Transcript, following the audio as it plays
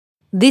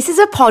This is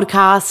a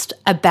podcast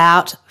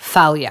about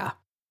failure.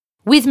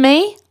 With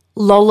me,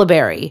 Lola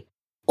Berry,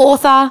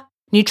 author,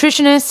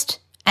 nutritionist,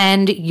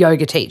 and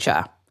yoga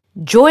teacher.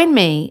 Join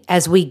me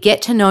as we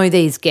get to know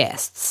these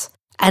guests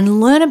and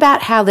learn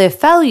about how their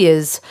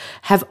failures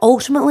have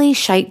ultimately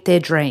shaped their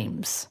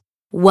dreams.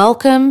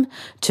 Welcome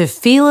to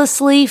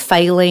Fearlessly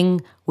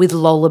Failing with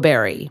Lola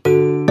Berry.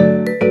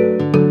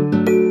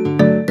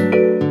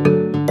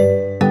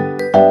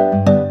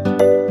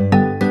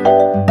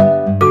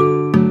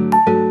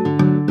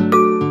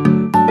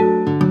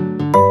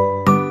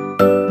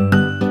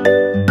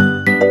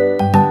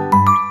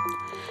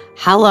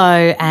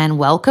 Hello and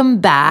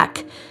welcome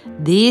back.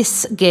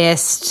 This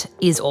guest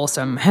is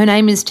awesome. Her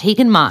name is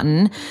Tegan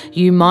Martin.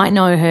 You might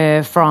know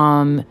her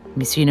from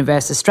Miss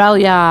Universe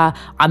Australia,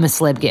 I'm a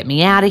Celeb, Get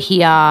Me Out of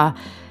Here,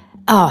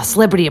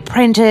 Celebrity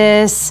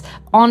Apprentice.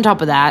 On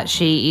top of that,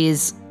 she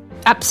is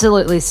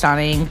absolutely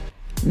stunning,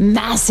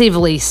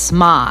 massively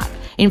smart.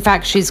 In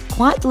fact, she's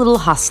quite the little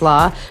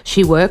hustler.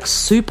 She works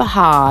super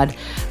hard,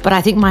 but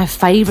I think my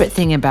favourite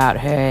thing about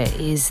her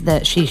is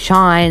that she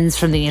shines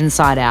from the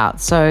inside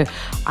out. So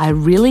I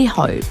really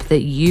hope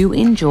that you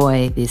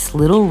enjoy this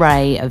little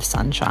ray of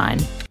sunshine.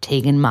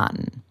 Tegan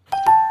Martin.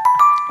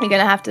 You're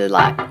going to have to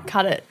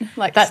cut it.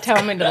 That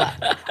tell me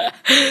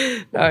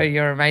to Oh,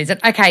 you're amazing.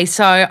 Okay,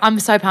 so I'm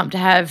so pumped to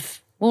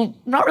have, well,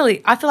 not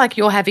really. I feel like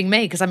you're having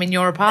me because I'm in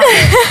your apartment.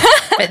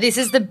 But this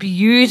is the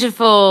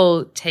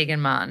beautiful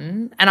Tegan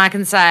Martin. And I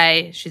can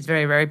say she's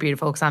very, very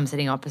beautiful because I'm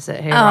sitting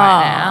opposite her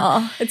right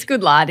now. It's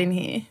good light in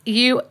here.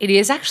 It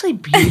is actually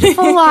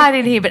beautiful light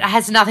in here, but it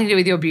has nothing to do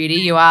with your beauty.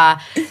 You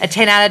are a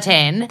 10 out of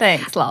 10.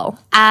 Thanks, lol.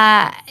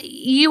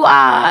 You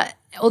are,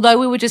 although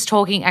we were just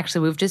talking,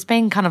 actually we've just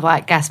been kind of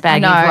like gas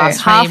bagging for the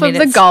last 20 half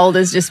minutes. of the gold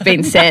has just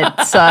been said.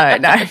 So,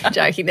 no, I'm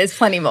joking. There's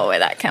plenty more where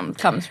that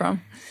comes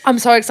from. I'm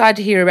so excited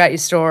to hear about your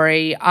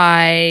story.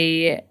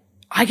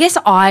 I guess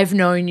I've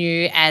known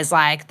you as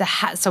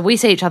so we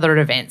see each other at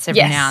events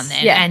every now and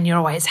then, and you're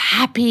always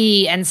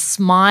happy and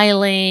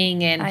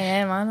smiling and I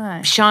am, aren't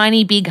I?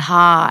 Shiny big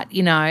heart,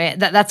 you know,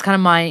 that's kind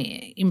of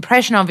my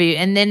impression of you.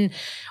 And then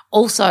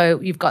also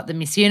you've got the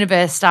Miss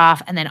Universe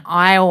stuff, and then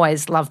I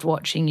always loved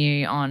watching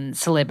you on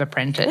Celeb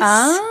Apprentice.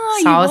 Oh,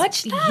 so you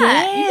watched that?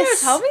 Yes. You never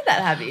told me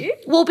that, have you?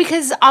 Well,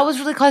 because I was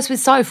really close with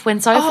Soph when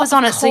Soph was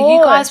on it, so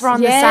you guys were on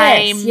the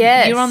same.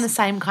 Yes. You were on the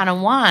same kind of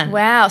one.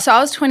 Wow. So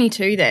I was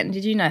 22 then.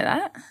 Did you know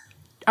that?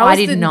 I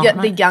did not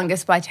know. The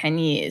youngest by 10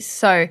 years.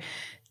 So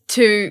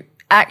to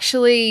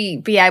actually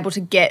be able to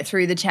get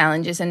through the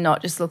challenges and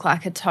not just look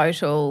like a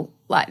total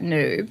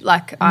noob,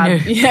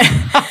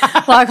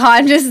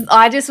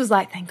 I just was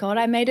like, thank God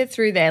I made it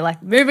through there.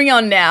 Moving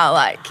on now,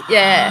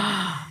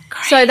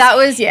 So that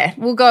was,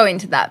 we'll go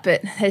into that,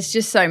 but there's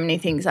just so many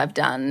things I've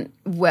done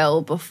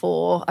well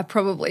before I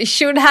probably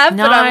should have,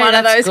 but I'm one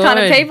of those kind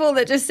of people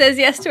that just says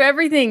yes to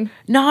everything.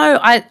 No,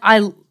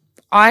 I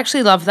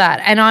actually love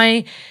that. And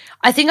I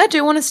think I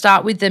do want to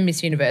start with the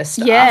Miss Universe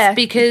stuff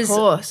because of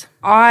course.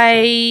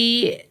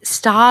 I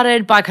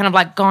started by kind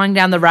of going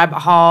down the rabbit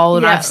hole,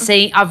 and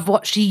I've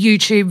watched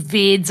YouTube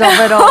vids of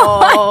it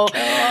all.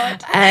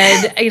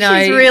 And you know,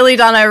 she's really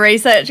done her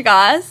research,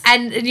 guys.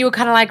 And you were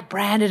kind of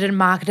branded and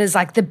marketed as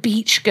the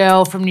beach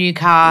girl from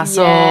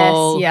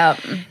Newcastle.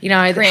 Yes, yep. You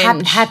know, the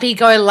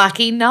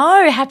happy-go-lucky.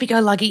 No,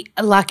 happy-go-lucky,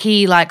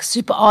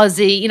 super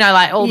Aussie. You know,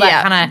 all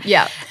that kind of.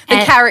 Yeah. The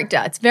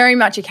character. It's very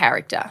much a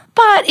character.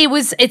 But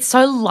it's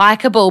so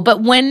likable.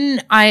 But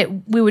when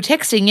we were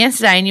texting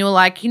yesterday, and you were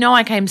like,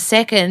 I came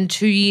second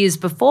 2 years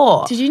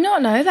before. Did you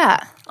not know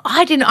that?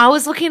 I didn't. I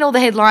was looking at all the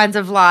headlines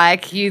of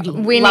you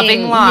winning,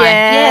 loving life.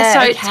 Yeah,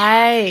 so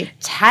okay.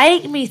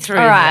 Take me through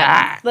all right,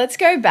 that. Let's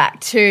go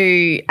back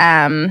to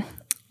I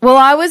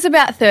was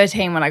about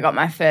 13 when I got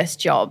my first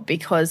job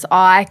because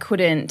I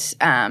couldn't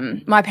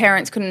my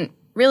parents couldn't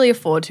really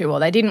afford to, or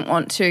they didn't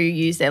want to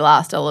use their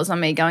last dollars on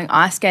me going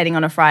ice skating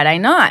on a Friday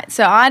night.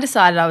 So I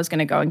decided I was going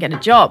to go and get a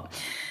job.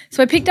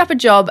 So I picked up a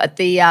job at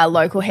the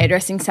local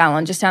hairdressing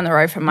salon just down the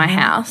road from my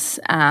house.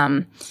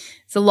 There's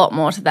a lot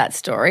more to that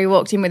story.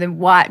 Walked in with a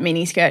white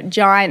miniskirt,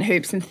 giant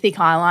hoops and thick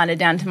eyeliner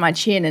down to my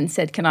chin and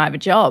said, "Can I have a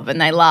job?"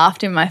 And they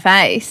laughed in my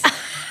face.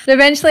 But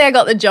eventually I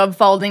got the job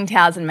folding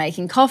towels and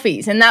making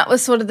coffees, and that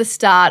was sort of the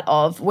start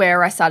of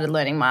where I started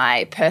learning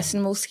my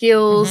personal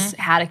skills,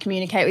 how to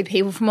communicate with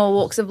people from all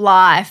walks of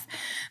life.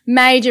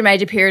 Major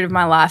period of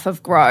my life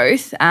of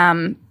growth.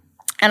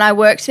 And I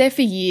worked there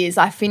for years.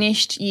 I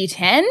finished year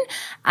 10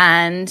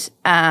 and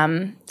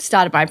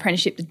started my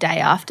apprenticeship the day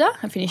after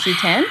I finished year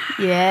 10.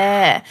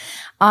 Yeah.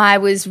 I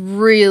was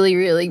really,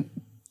 really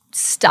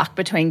stuck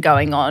between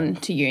going on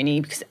to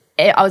uni because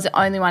I was the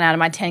only one out of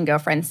my 10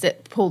 girlfriends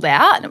that pulled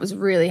out, and it was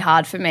really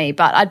hard for me.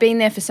 But I'd been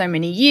there for so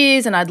many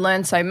years and I'd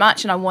learned so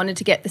much, and I wanted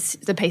to get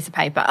the piece of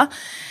paper.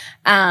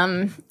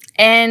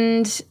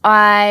 And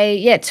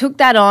I, took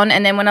that on.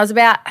 And then when I was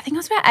about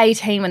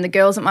 18 when the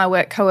girls at my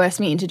work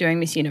coerced me into doing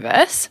Miss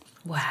Universe.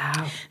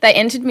 Wow. They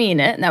entered me in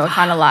it and they were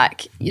kind of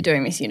like, "You're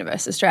doing Miss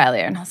Universe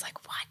Australia." And I was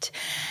like, "What?"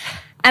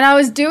 And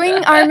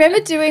I remember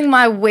doing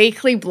my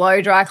weekly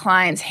blow dry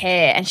client's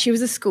hair, and she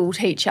was a school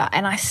teacher,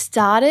 and I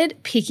started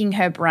picking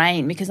her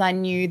brain because I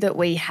knew that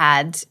we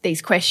had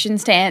these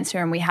questions to answer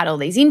and we had all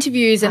these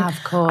interviews, and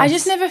of course. I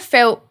just never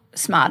felt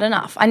smart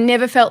enough. I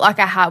never felt like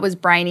I was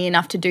brainy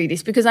enough to do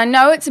this because I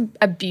know it's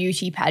a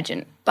beauty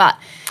pageant, but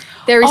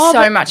there is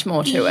so much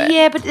more to it.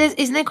 Yeah, but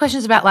isn't there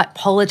questions about like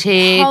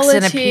politics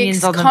and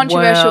opinions on the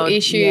controversial world?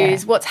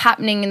 issues, what's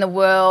happening in the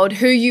world,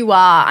 who you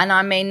are, and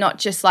I mean not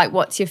just like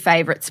what's your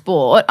favourite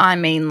sport. I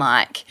mean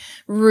like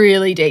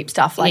really deep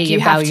stuff. Like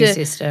you have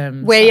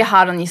to wear your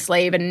heart on your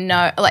sleeve and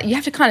know, like you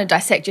have to kind of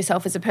dissect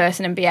yourself as a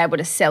person and be able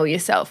to sell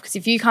yourself. Because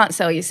if you can't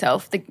sell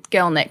yourself, the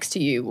girl next to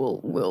you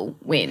will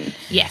win.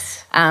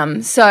 Yes.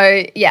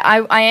 So yeah,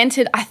 I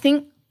entered. I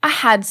think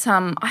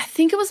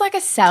it was like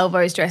a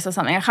Salvo's dress or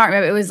something. I can't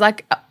remember. It was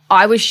like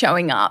I was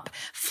showing up,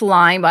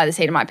 flying by the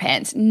seat of my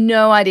pants,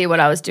 no idea what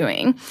I was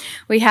doing.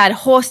 We had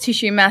horse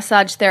tissue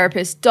massage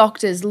therapists,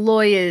 doctors,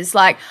 lawyers.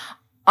 Like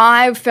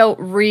I felt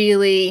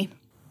really...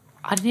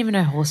 I didn't even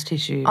know horse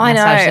tissue I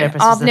know. massage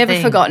therapist was I've never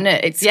thing. forgotten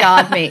it. It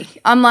scarred me.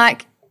 I'm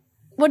like,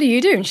 what do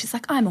you do? And she's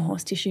like, I'm a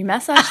horse tissue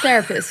massage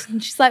therapist.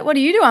 And she's like, what do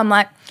you do? I'm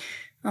like,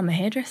 I'm a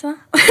hairdresser.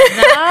 No.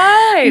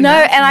 And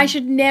I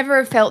should never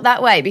have felt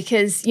that way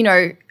because, you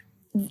know,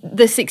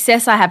 the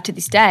success I have to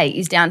this day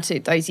is down to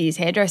those years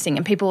hairdressing,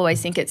 and people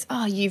always think it's,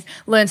 oh, you've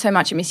learned so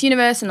much at Miss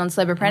Universe and on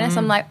Celeb Apprentice.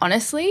 I'm like,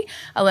 honestly,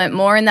 I learnt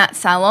more in that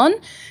salon,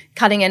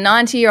 cutting a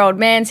 90-year-old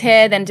man's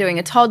hair, then doing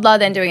a toddler,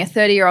 then doing a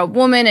 30-year-old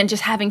woman, and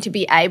just having to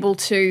be able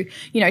to,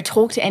 you know,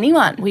 talk to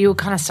anyone. Well, you were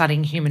kind of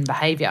studying human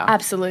behaviour.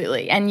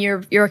 Absolutely. And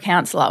you're a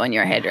counsellor when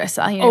you're a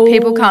hairdresser. You know,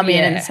 people come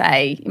in and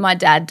say, my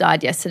dad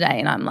died yesterday,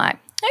 and I'm like,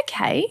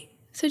 okay.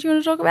 So do you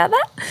want to talk about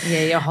that?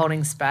 Yeah, you're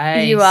holding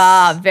space. You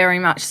are, very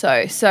much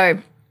so. So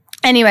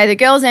anyway, the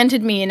girls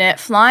entered me in it,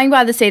 flying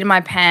by the seat of my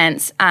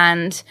pants,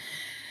 and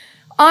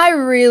I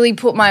really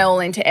put my all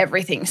into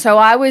everything. So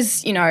I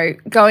was, you know,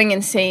 going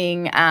and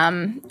seeing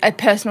a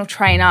personal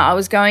trainer. I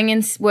was going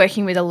and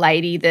working with a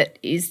lady that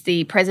is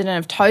the president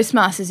of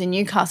Toastmasters in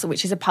Newcastle,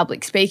 which is a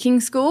public speaking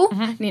school,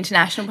 an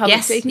international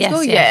public speaking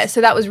school. Yes. Yeah,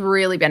 so that was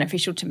really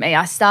beneficial to me.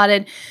 I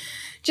started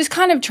just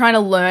kind of trying to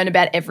learn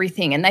about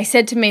everything. And they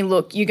said to me,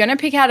 look, you're going to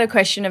pick out a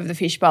question of the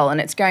fishbowl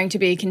and it's going to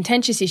be a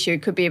contentious issue.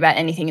 It could be about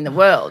anything in the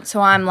world.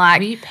 So I'm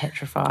like... Were you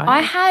petrified? I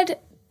had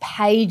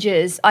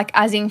pages, like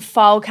as in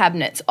file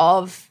cabinets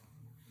of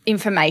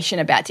information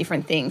about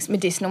different things,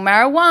 medicinal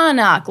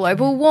marijuana,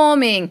 global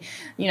warming,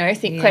 you know,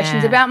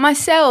 questions about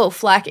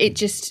myself. Like it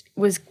just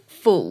was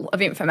full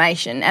of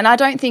information. And I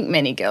don't think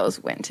many girls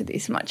went to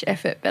this much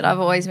effort, but I've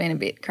always been a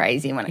bit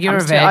crazy when it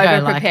comes to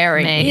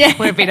over-preparing. Like me. Yeah.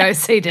 We're a bit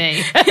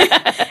OCD.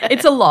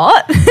 It's a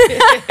lot.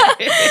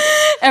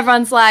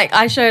 Everyone's like,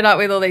 I showed up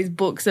with all these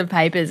books of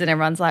papers and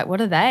everyone's like, what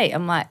are they?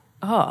 I'm like,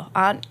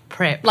 aren't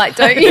prep. Like,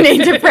 don't you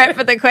need to prep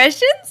for the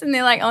questions? And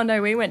they're like, oh,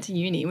 no, we went to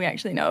uni. We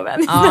actually know about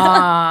this.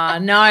 Oh,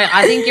 no,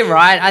 I think you're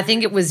right. I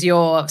think it was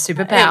your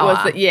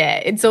superpower.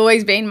 It's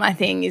always been my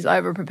thing is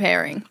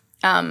over-prepreparing.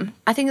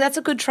 I think that's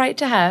a good trait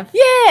to have.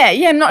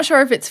 Yeah. I'm not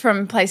sure if it's from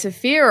a place of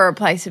fear or a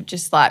place of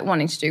just like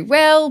wanting to do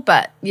well,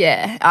 but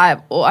yeah,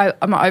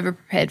 I'm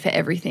over-prepared for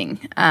everything.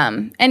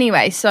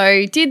 Anyway,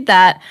 so did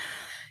that,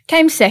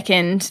 came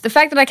second. The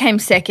fact that I came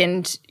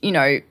second, you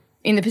know,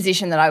 in the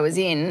position that I was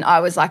in,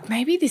 I was like,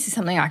 maybe this is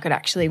something I could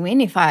actually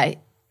win if I,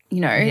 you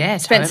know,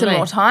 spent some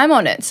more time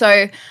on it.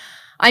 So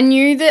I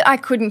knew that I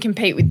couldn't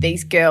compete with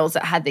these girls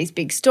that had these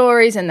big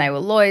stories and they were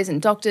lawyers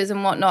and doctors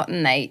and whatnot,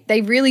 and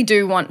they really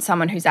do want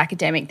someone who's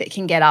academic that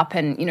can get up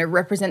and, you know,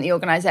 represent the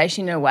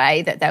organisation in a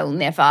way that they'll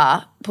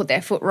never put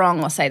their foot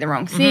wrong or say the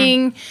wrong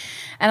thing.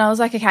 And I was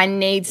like, okay, I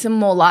need some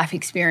more life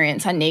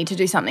experience. I need to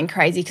do something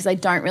crazy because I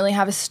don't really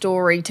have a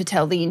story to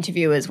tell the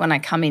interviewers when I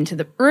come into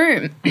the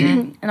room.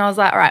 And I was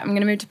like, all right, I'm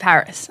going to move to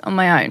Paris on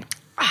my own.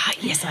 Ah,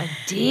 yes, I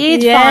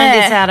did find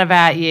this out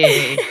about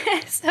you.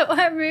 So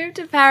I moved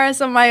to Paris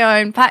on my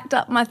own, packed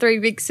up my 3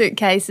 big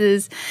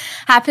suitcases,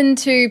 happened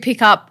to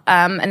pick up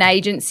an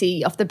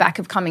agency off the back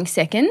of coming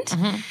second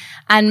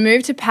and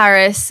moved to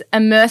Paris,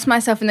 immersed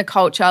myself in the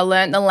culture,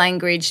 learnt the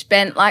language,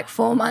 spent like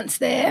 4 months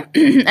there,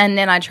 and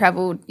then I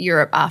travelled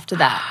Europe after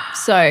that.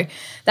 So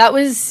that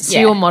was... So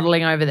you were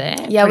modelling over there?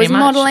 Yeah, I was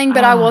modelling,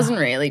 but I wasn't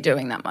really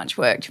doing that much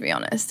work, to be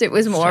honest. It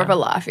was more of a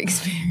life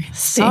experience.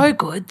 So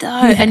good though.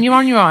 And you're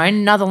on your own,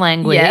 another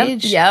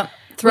language. Yeah.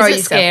 Was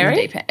it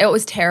scary? It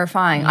was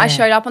terrifying. I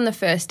showed up on the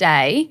first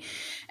day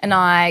and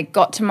I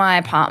got to my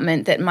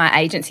apartment that my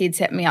agency had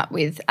set me up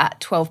with at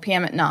 12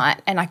 p.m. at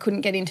night, and I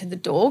couldn't get into the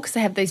door because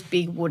they have these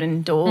big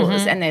wooden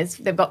doors and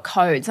they've got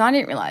codes. And I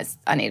didn't realise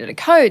I needed a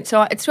code.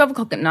 So it's 12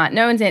 o'clock at night.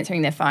 No one's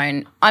answering their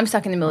phone. I'm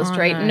stuck in the middle of the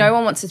street. No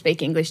one wants to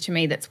speak English to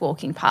me that's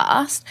walking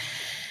past.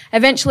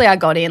 Eventually I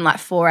got in like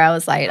 4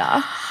 hours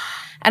later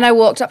and I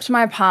walked up to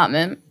my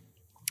apartment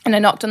and I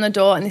knocked on the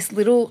door, and this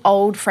little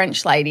old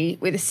French lady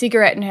with a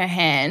cigarette in her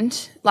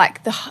hand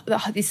like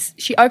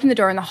she opened the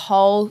door and the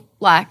whole,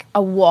 like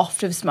a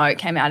waft of smoke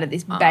came out of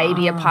this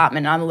baby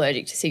apartment. I'm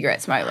allergic to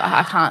cigarette smoke. Like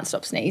I can't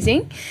stop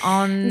sneezing.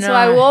 Oh, no. And so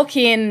I walk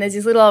in, there's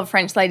this little old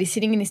French lady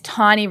sitting in this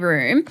tiny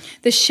room.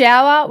 The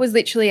shower was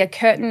literally a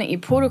curtain that you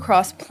pulled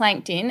across,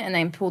 planked in, and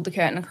then pulled the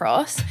curtain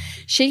across.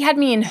 She had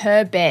me in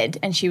her bed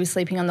and she was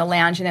sleeping on the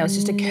lounge and there was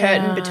just a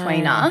curtain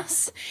between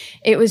us.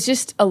 It was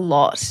just a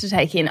lot to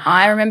take in.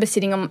 I remember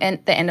sitting on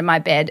the end of my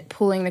bed,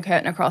 pulling the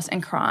curtain across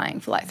and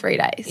crying for like 3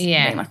 days.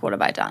 Yeah. Being like, what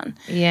have I done?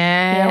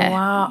 Yeah,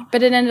 wow.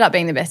 But it ended up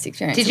being the best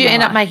experience. Did you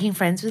end up making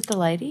friends with the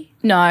lady?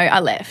 No, I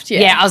left.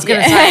 Yeah, Yeah, I was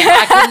going to say,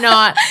 I could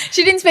not.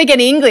 She didn't speak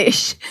any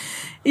English.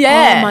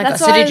 Yeah. Oh, my God.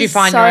 That's So why did I you was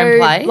find your own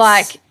place?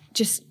 Like,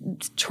 just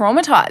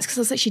traumatized because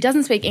I was like, she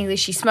doesn't speak English,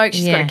 she smokes,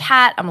 she's got a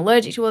cat, I'm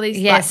allergic to all these.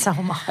 Yeah, like, so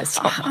am I.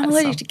 I'm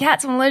allergic to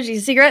cats, I'm allergic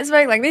to cigarette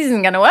smoke, like this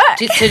isn't going to work.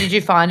 So did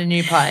you find a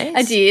new place?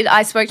 I did.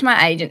 I spoke to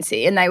my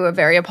agency and they were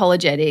very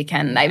apologetic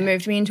and they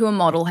moved me into a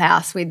model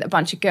house with a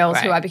bunch of girls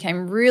who I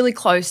became really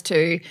close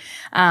to.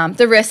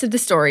 The rest of the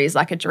story is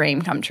like a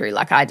dream come true.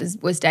 Like I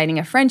just was dating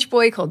a French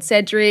boy called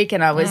Cedric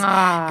and I was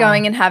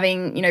going and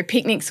having, you know,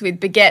 picnics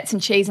with baguettes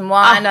and cheese and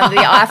wine under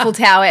the Eiffel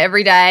Tower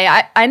every day.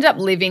 I ended up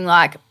living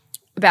like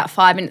about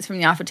 5 minutes from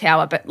the Eiffel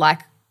Tower, but like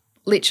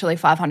literally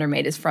 500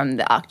 metres from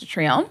the Arc de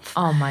Triomphe.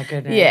 Oh, my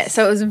goodness. Yeah,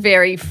 so it was a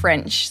very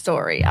French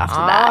story after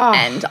that.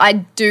 And I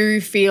do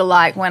feel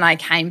like when I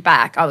came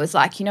back, I was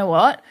like, you know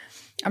what?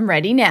 I'm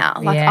ready now.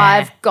 Like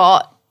I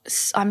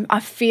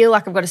feel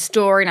like I've got a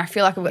story and I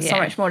feel like I've got so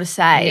much more to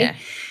say. Yeah.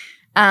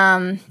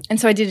 And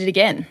so I did it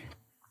again.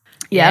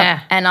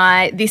 Yeah.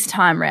 And this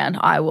time round,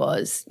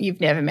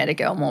 you've never met a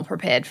girl more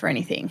prepared for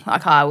anything.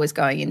 Like I was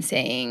going and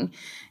seeing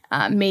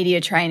media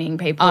training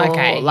people,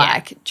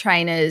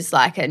 trainers,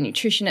 like a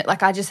nutritionist.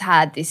 Like I just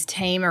had this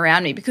team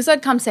around me because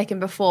I'd come second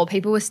before.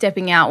 People were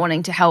stepping out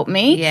wanting to help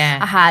me. Yeah.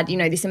 I had, you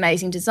know, this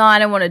amazing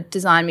designer wanted to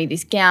design me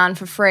this gown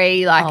for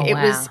free. Like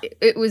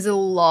it was a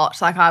lot.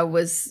 Like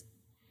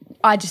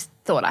I just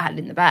thought I had it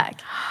in the bag.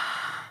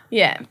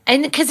 Yeah.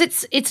 And because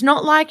it's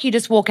not like you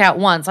just walk out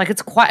once. Like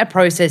it's quite a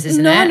process,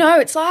 isn't it? No,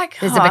 it's like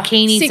there's a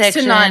bikini 6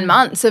 section. to 9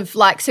 months of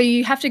like, so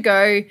you have to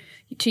go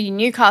to your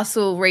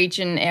Newcastle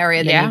region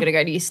area, then you've got to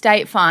go to your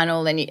state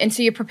final, and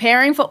so you're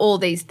preparing for all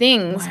these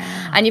things,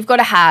 and you've got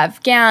to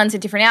have gowns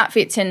and different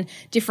outfits and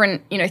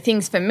different, you know,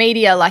 things for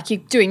media. Like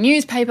you're doing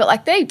newspaper,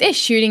 like they're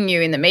shooting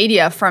you in the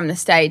media from the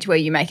stage where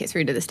you make it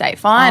through to the state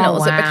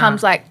finals. It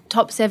becomes like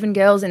top 7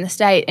 girls in the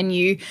state, and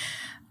you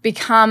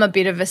become a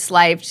bit of a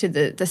slave to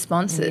the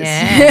sponsors.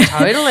 Yeah,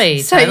 totally.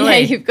 So, yeah,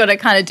 you've got to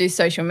kind of do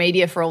social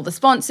media for all the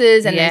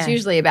sponsors, and there's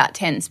usually about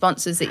 10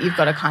 sponsors that you've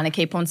got to kind of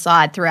keep on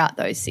side throughout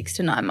those 6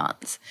 to 9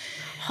 months.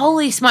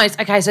 Holy smokes.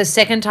 Okay, so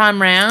second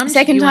time round?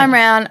 Second time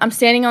round, I'm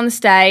standing on the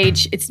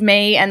stage. It's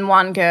me and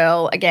one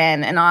girl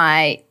again, and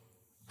I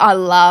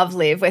love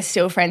Liv. We're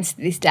still friends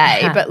to this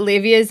day, but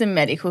Livia's a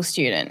medical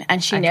student,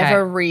 and she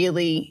never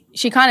really –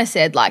 she kind of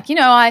said like, you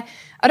know,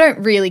 I don't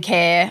really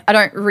care. I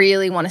don't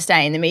really want to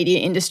stay in the media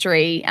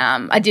industry.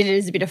 I did it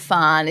as a bit of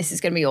fun. This is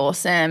going to be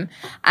awesome.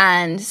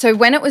 And so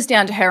when it was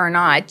down to her and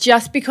I,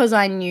 just because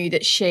I knew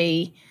that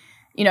she,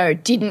 you know,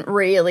 didn't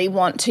really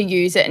want to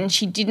use it and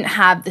she didn't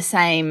have the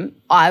same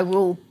I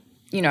will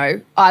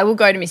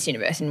go to Miss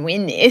Universe and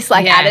win this,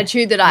 like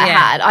attitude that I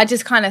had, I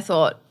just kind of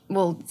thought,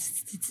 well,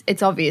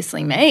 it's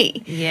obviously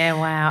me. Yeah,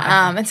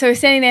 wow. And so we're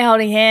standing there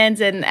holding hands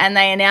and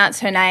they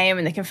announce her name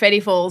and the confetti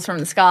falls from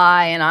the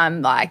sky and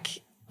I'm like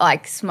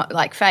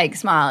fake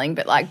smiling,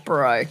 but like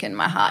broke, and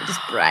my heart just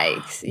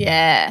breaks.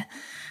 Yeah.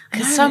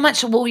 Because so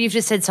much, well, you've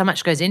just said so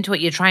much goes into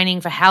it. You're training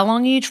for how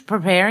long are you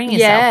preparing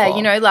yourself for?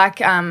 You know,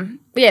 like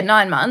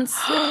 9 months.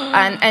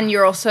 and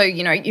you're also,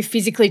 you know, you're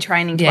physically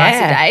training twice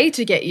a day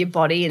to get your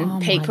body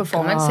in peak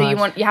performance. God.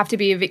 So you have to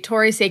be a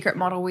Victoria's Secret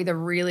model with a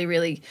really,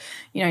 really,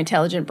 you know,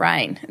 intelligent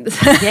brain.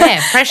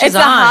 Yeah, pressure's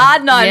on. It's a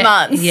hard 9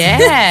 months.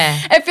 Yeah.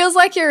 It feels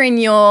like you're in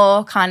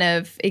your kind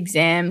of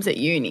exams at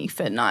uni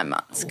for 9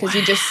 months because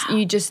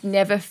you just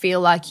never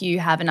feel like you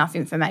have enough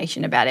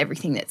information about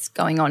everything that's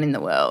going on in the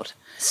world.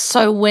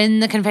 So when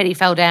the confetti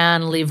fell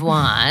down, Liv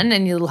won,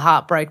 and your little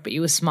heart broke, but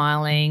you were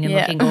smiling and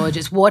looking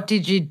gorgeous, what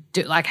did you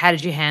do? Like, how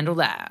did you handle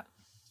that?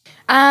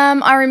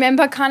 I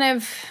remember kind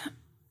of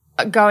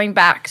going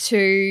back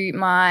to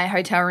my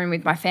hotel room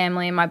with my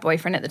family and my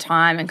boyfriend at the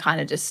time and kind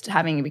of just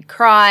having a big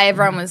cry.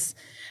 Everyone was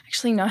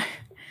actually, no,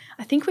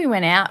 I think we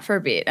went out for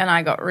a bit and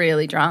I got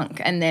really drunk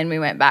and then we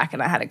went back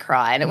and I had a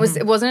cry. And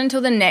it wasn't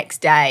until the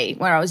next day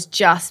where I was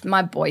just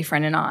my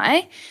boyfriend and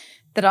I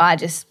that I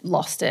just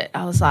lost it.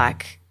 I was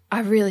like, I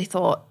really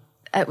thought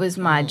it was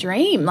my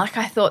dream. Like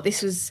I thought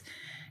this was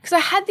 – because I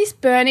had this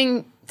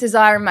burning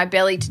desire in my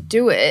belly to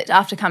do it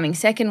after coming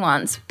second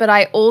once, but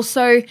I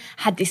also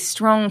had this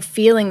strong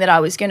feeling that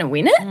I was going to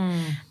win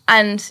it.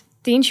 And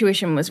the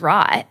intuition was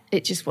right.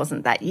 It just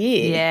wasn't that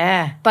year.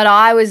 Yeah. But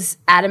I was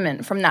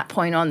adamant from that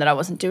point on that I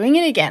wasn't doing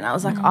it again. I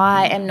was like,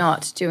 I am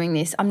not doing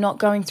this. I'm not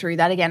going through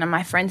that again. And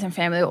my friends and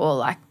family were all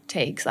like,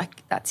 Teagues,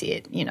 like that's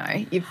it. You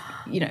know,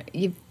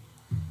 you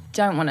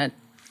don't want to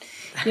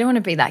you don't want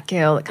to be that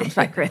girl that comes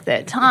back for a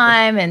third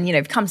time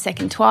and, come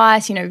second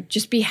twice,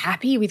 just be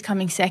happy with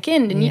coming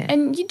second.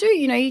 And you do,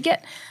 you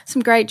get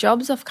some great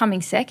jobs off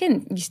coming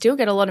second. You still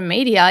get a lot of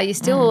media. You're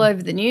still all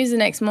over the news the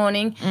next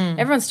morning.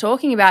 Everyone's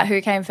talking about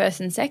who came first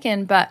and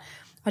second, but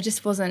I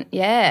just wasn't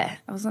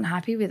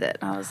happy with it.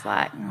 I was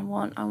like,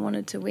 I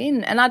wanted to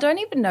win. And I don't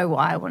even know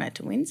why I wanted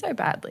to win so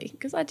badly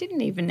because I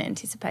didn't even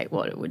anticipate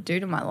what it would do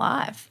to my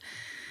life.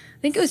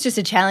 I think it was just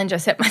a challenge I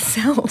set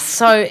myself.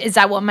 So is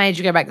that what made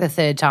you go back the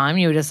third time?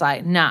 You were just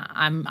like, nah,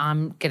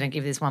 I'm going to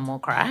give this one more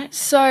crack?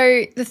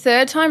 So the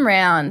third time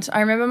round, I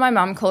remember my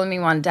mum calling me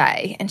one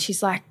day and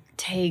she's like,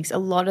 Teags, a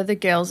lot of the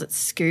girls at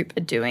Scoop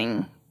are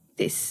doing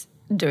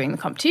the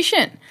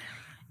competition.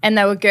 And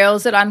they were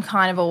girls that I'm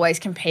kind of always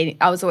competing.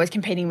 I was always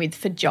competing with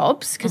for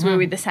jobs because we were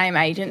with the same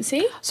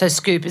agency. So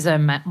Scoop is a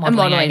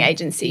modelling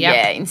agency,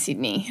 in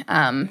Sydney.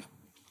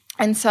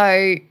 And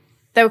so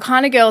they were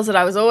kind of girls that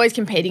I was always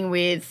competing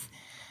with.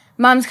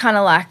 Mum's kind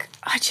of like,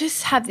 I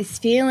just have this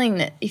feeling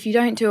that if you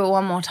don't do it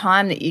one more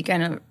time that you're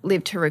going to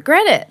live to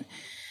regret it.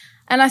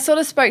 And I sort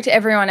of spoke to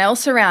everyone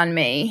else around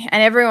me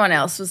and everyone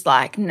else was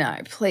like, no,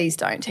 please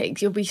don't,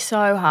 Teags. You'll be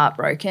so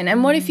heartbroken.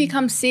 And what if you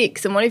come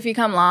sixth? And what if you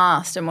come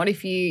last? And what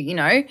if you,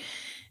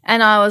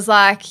 And I was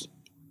like,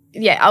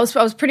 I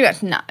was pretty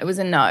much, no, it was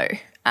a no.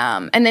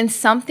 And then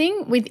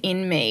something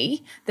within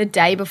me the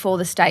day before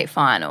the state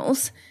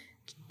finals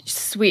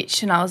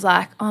switched and I was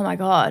like, oh, my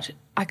God,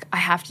 I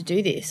have to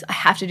do this. I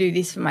have to do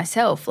this for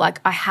myself.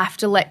 Like I have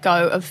to let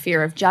go of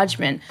fear of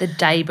judgment. The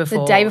day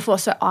before.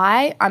 So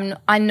I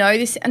know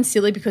this sounds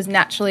silly because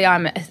naturally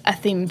I'm a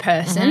thin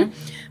person,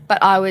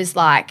 but I was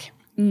like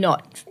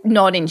not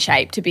in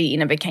shape to be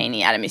in a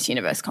bikini at a Miss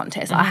Universe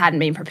contest. I hadn't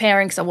been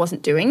preparing because I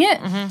wasn't doing it.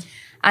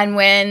 And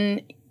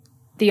when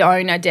the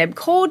owner, Deb,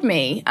 called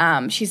me,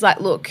 she's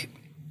like, look,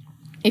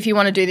 if you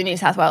want to do the New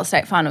South Wales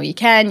State Final, you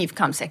can. You've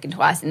come second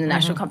twice in the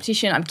national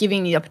competition. I'm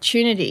giving you the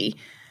opportunity.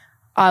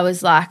 I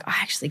was like, I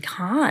actually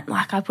can't.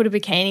 Like I put a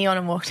bikini on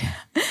and walked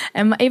out.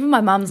 And even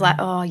my mum's like,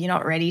 oh, you're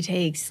not ready,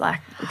 Teags.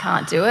 Like we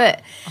can't do it.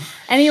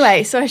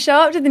 Anyway, so I show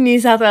up to the New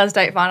South Wales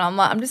State Final. I'm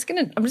like, I'm just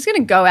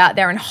gonna go out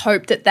there and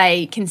hope that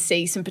they can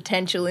see some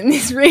potential in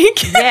this rig.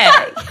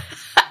 Yeah.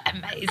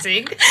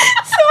 Amazing.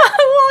 So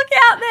I walk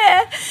out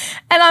there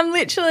and I'm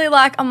literally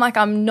like,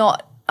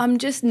 I'm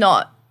just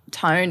not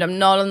toned. I'm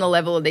not on the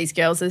level of these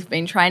girls that've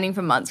been training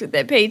for months with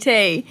their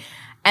PT.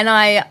 And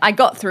I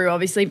got through,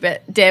 obviously,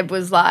 but Deb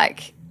was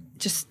like,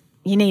 just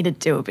you need to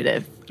do a bit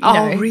of,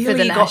 really? For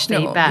the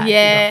national. Got feedback.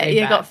 Yeah,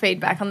 you got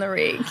feedback on the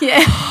rig.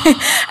 Yeah.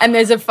 And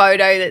there's a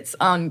photo that's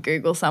on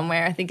Google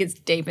somewhere. I think it's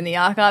deep in the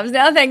archives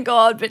now, thank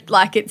God. But,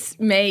 like, it's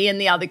me and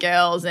the other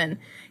girls and,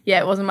 yeah,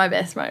 it wasn't my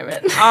best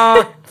moment.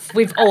 Oh,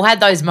 we've all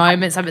had those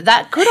moments. But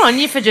that good on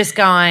you for just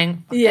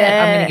going, I'm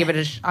going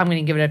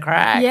to give it a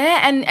crack.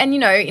 Yeah,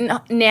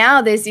 and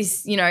now there's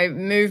this,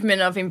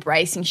 movement of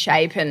embracing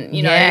shape and,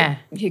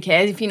 who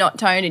cares if you're not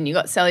toned and you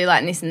got cellulite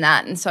and this and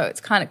that. And so it's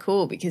kind of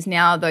cool because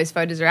now those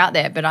photos are out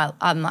there. But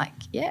I'm like,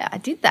 yeah, I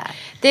did that.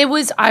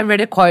 I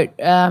read a quote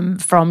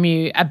from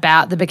you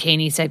about the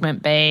bikini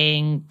segment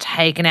being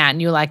taken out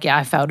and you were like, yeah,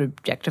 I felt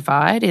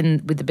objectified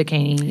with the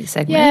bikini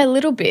segment. Yeah, a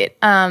little bit.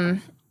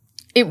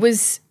 It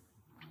was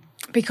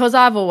because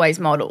I've always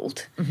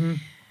modelled.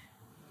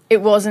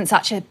 It wasn't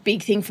such a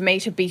big thing for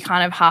me to be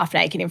kind of half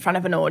naked in front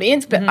of an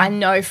audience, but I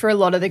know for a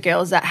lot of the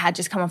girls that had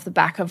just come off the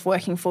back of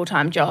working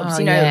full-time jobs,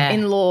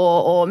 in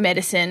law or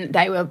medicine,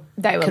 they were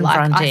like,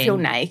 I feel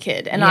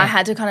naked, and I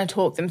had to kind of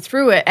talk them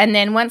through it. And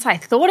then once I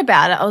thought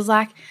about it, I was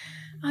like,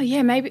 oh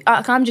yeah, maybe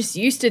I'm just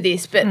used to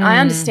this, but I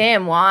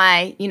understand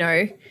why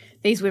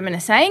these women are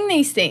saying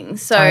these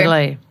things. So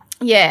totally.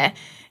 Yeah.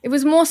 It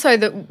was more so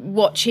that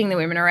watching the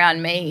women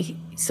around me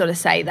sort of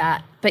say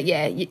that. But,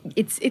 yeah,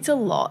 it's a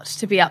lot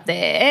to be up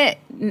there,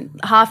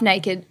 half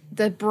naked,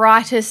 the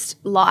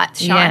brightest lights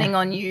shining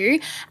on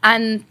you,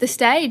 and the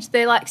stage,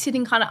 they're like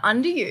sitting kind of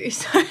under you.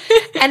 So.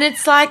 And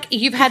it's like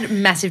you've had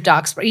massive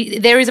dark spray.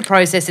 There is a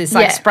process. It's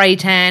like spray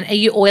tan. Are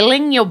you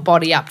oiling your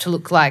body up to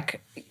look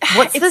like –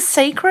 what's the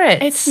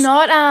secret? It's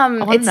not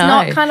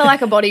not kind of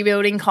like a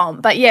bodybuilding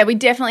comp, but yeah, we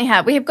definitely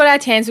have. We have got our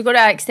tans, we've got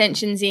our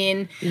extensions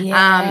in,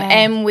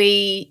 and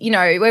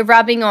we're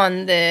rubbing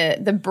on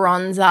the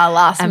bronzer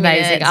last minute.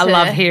 Amazing. I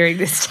love hearing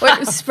this stuff.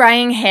 We're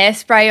spraying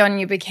hairspray on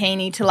your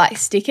bikini to like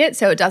stick it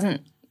so it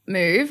doesn't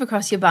move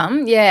across your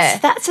bum.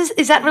 Yeah. So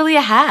is that really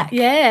a hack?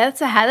 Yeah,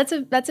 that's a hack.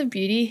 That's a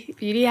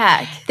beauty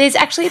hack. There's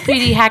actually a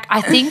beauty hack.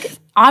 I think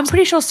I'm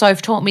pretty sure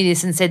Soph taught me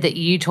this and said that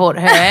you taught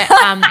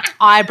her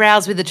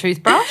eyebrows with a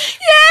toothbrush.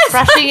 Yes,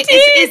 brushing.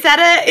 Is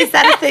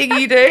that a thing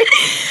you do?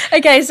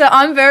 Okay, so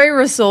I'm very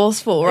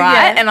resourceful,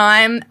 right? Yeah. And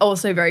I'm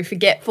also very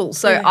forgetful.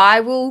 So I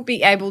will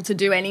be able to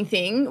do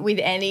anything with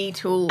any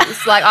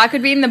tools. Like I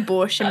could be in the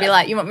bush and be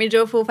like, "You want me to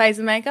do a full face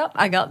of makeup?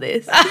 I got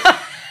this."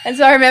 And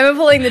so I remember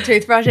pulling the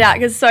toothbrush out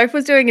because Soph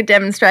was doing a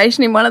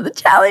demonstration in one of the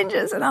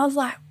challenges, and I was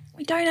like,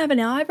 we don't have an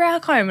eyebrow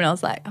comb. And I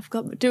was like, I've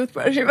got my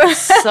toothbrush in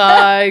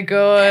So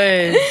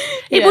good.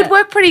 It would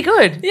work pretty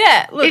good.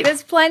 Yeah, look,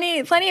 there's plenty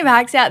of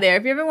hacks out there.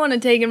 If you ever want a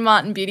Tegan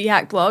Martin beauty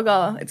hack blog,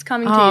 it's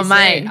coming to you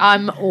mate, soon.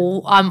 I'm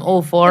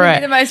all for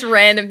it. The most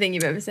random thing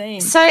you've ever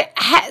seen. So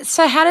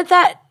how did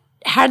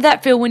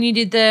that feel when you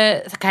did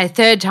the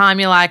third time?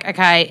 You're like,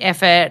 okay,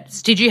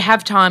 effort. Did you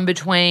have time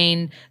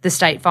between the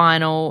state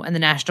final and the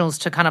nationals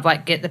to kind of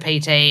like get the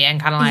PT and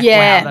kind of like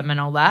wow them and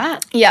all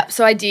that? Yep.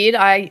 So I did.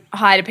 I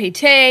hired a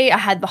PT. I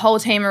had the whole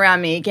team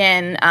around me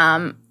again.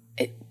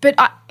 But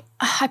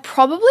I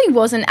probably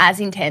wasn't as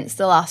intense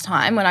the last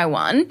time when I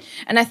won.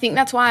 And I think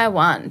that's why I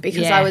won,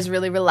 because I was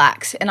really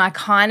relaxed and I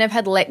kind of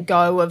had let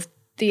go of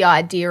the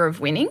idea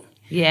of winning.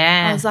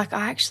 Yeah. I was like,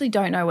 I actually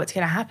don't know what's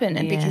going to happen,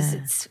 and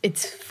because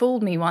it's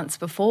fooled me once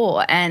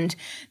before. And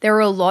there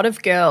are a lot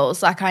of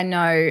girls, like I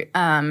know,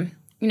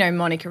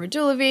 Monica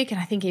Radulovic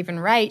and I think even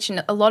Rach,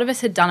 and a lot of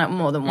us had done it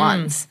more than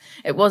once.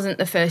 It wasn't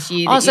the first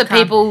year. Also,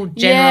 people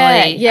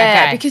generally,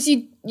 because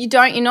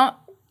you're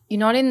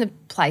not in the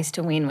place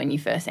to win when you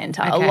first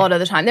enter a lot of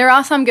the time. There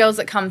are some girls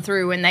that come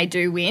through when they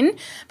do win,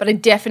 but I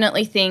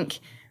definitely think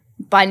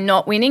by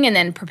not winning and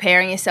then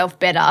preparing yourself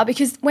better,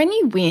 because when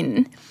you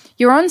win,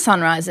 you're on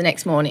Sunrise the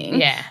next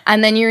morning,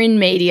 and then you're in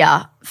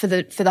media for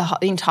the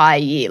entire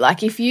year.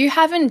 Like if you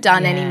haven't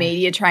done any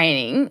media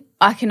training,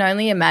 I can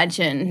only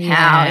imagine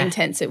how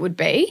intense it would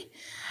be.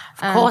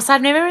 Of course,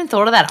 I've never even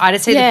thought of that. I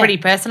just see the pretty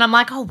person. I'm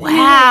like, oh, wow.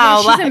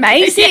 Yeah, she's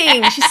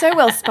amazing. She's so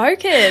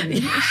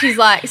well-spoken. She's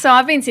like, so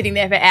I've been sitting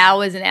there for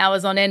hours and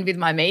hours on end with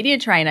my media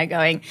trainer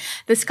going,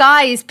 the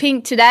sky is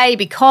pink today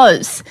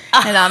because,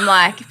 and I'm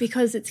like,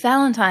 because it's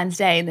Valentine's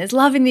Day and there's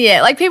love in the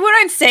air. Like people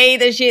don't see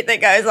the shit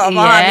that goes on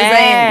behind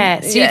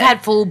the scenes. So you've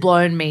had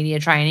full-blown media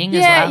training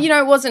as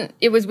well?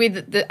 It was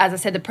with, as I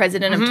said, the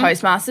president of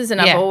Toastmasters, and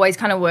I've always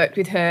kind of worked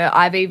with her.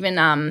 I've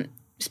even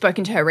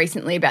spoken to her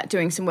recently about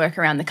doing some work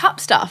around the cup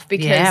stuff,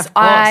 because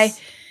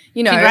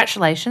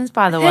congratulations,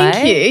 by the way.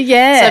 Thank you.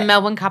 Yeah. So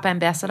Melbourne Cup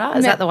ambassador,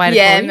 is that the way to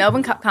call you? Yeah,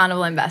 Melbourne Cup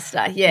Carnival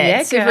ambassador.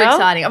 Yeah, super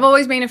exciting. I've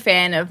always been a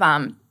fan of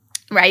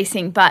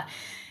racing, but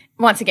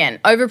once again,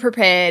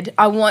 over-prepared.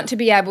 I want to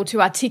be able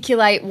to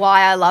articulate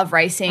why I love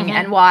racing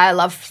and why I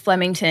love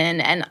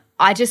Flemington, and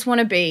I just want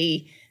to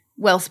be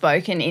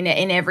well-spoken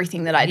in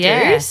everything that I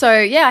do. So,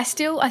 I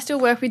still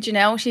work with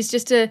Janelle. She's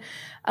just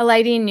a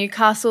lady in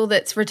Newcastle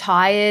that's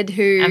retired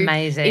who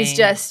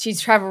is she's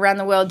travelled around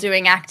the world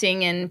doing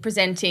acting and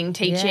presenting,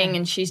 teaching,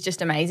 and she's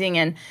just amazing.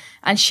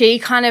 And she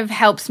kind of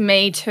helps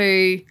me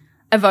to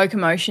evoke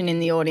emotion in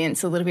the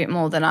audience a little bit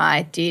more than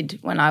I did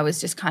when I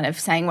was just kind of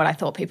saying what I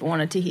thought people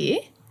wanted to hear.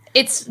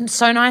 It's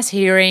so nice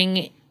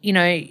hearing,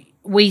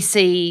 we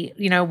see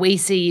you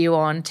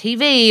on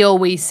TV, or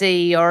we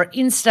see your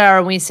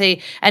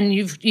Insta, and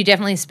you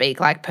definitely speak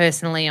like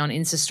personally on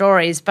Insta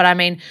stories, but I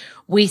mean,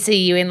 we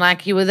see you in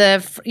like you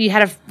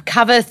had a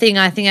cover thing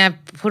I think I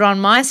put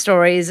on my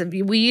stories.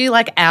 Were you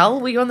like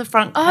Elle? Were you on the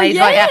front page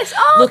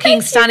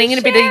looking stunning in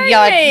a bit of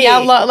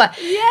yellow?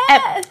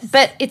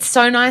 But it's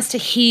so nice to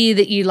hear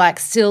that you like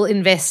still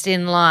invest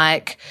in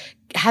like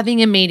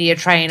having a media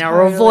trainer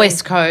or a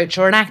voice coach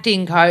or an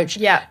acting coach.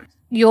 Yeah.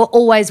 You're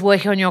always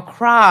working on your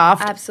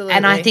craft. Absolutely.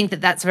 And I think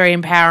that that's very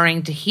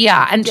empowering to hear,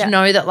 and to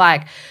know that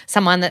like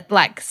someone that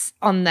like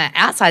on the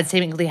outside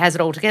seemingly has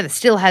it all together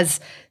still has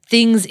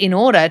things in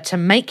order to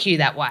make you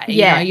that way.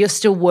 Yeah. You're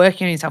still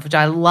working on yourself, which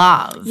I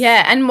love.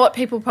 Yeah, and what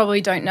people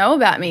probably don't know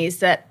about me is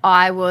that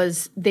I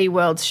was the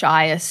world's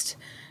shyest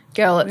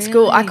girl at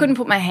school. I couldn't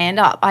put my hand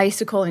up. I used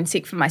to call in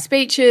sick for my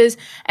speeches,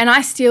 and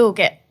I still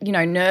get,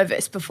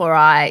 nervous before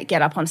I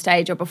get up on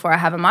stage or before I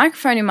have a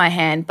microphone in my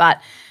hand, but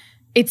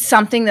it's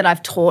something that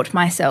I've taught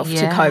myself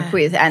to cope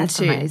with and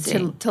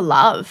to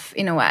love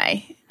in a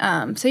way.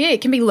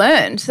 It can be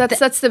learned.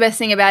 That's the best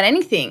thing about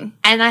anything.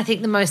 And I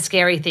think the most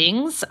scary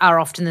things are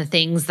often the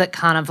things that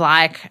kind of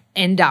like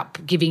end up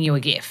giving you a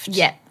gift.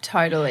 Yeah,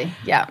 totally.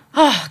 Yeah.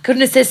 Oh,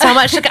 goodness, there's so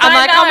much. I'm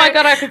like, oh my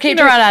God, I could keep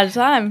right out of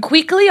time.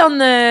 Quickly on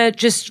the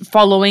just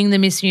following the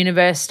Miss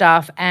Universe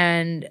stuff,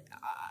 and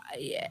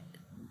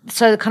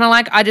so kind of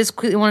like I just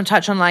quickly want to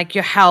touch on like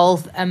your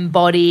health and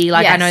body.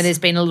 Like I know there's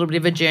been a little bit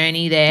of a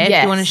journey there.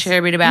 Yes. Do you want to share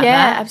a bit about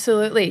that? Yeah,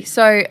 absolutely.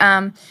 So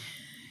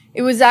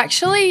it was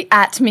actually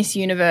at Miss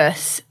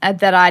Universe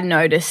that I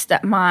noticed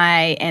that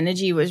my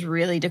energy was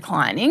really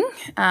declining.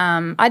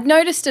 I'd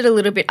noticed it a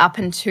little bit up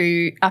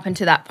into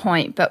that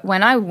point, but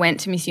when I went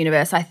to Miss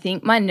Universe, I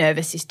think my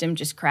nervous system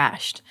just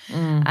crashed.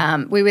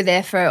 We were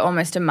there for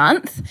almost a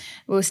month.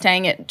 We were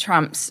staying at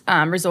Trump's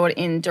resort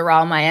in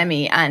Doral,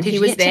 Miami, and he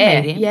was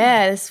there.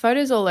 Yeah, there's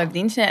photos all over the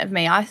internet of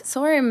me. I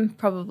saw him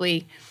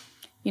probably,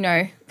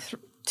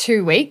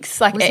 2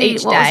 weeks, each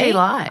day. What was he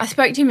like? I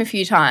spoke to him a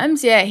few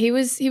times. Yeah, he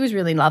was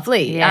really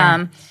lovely.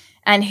 Yeah.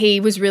 And he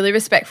was really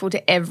respectful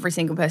to every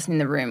single person in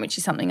the room, which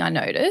is something I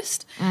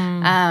noticed.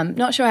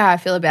 Not sure how I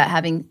feel about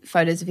having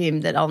photos of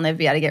him that I'll never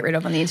be able to get rid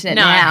of on the internet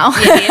now. No,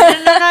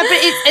 but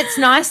it's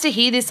nice to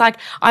hear this. Like,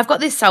 I've got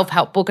this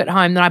self-help book at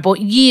home that I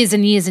bought years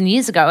and years and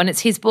years ago, and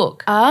it's his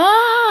book.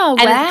 Oh,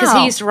 and wow. because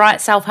he used to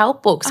write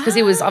self-help books because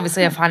he was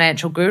obviously a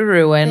financial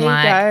guru. And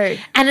There you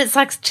go. and it's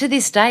like to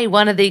this day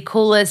one of the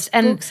coolest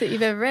Books that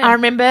you've ever read. I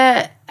remember,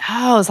 it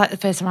was like the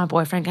first time my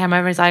boyfriend came over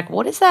and he's like,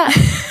 what is that?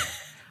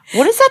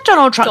 What is that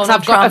Donald Trump? 'Cause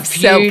Donald I've got a Trump's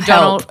few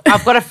self-help.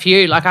 I've got a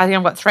few. Like, I think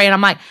I've got 3, and I'm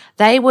like,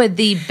 they were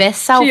the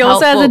best self-help She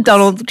also has a books.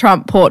 Donald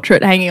Trump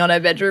portrait hanging on her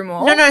bedroom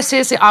wall. No,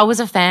 seriously, I was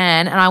a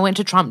fan, and I went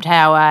to Trump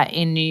Tower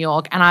in New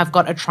York, and I've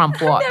got a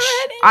Trump watch.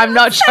 I'm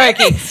not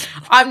joking.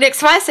 I'm next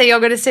time I see you, I'm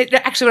going to send.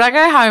 Actually, when I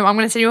go home, I'm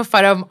going to send you a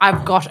photo of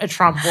I've got a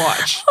Trump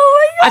watch.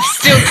 Oh my God. I've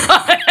still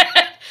got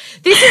it.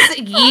 This is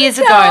years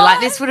ago.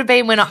 Like, this would have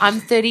been when I'm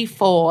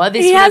 34.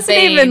 This He would have hasn't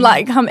been even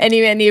like come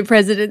anywhere near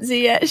presidency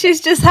yet. She's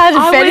just had a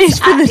I fetish was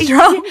for the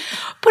Trump.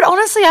 But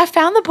honestly, I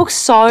found the book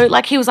so,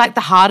 like, he was like,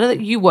 the harder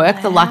that you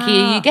work, the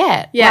luckier you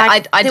get. Yeah,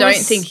 Like, I there don't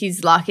was- think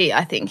he's lucky.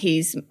 I think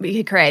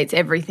he creates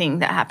everything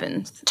that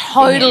happens.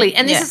 Totally.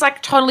 And this Yeah. is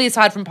like totally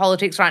aside from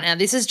politics right now.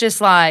 This is just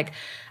like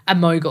a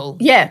mogul.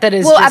 Yeah, That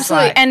is well, just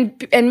absolutely.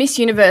 like- And Miss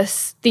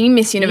Universe, the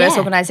Miss Universe Yeah.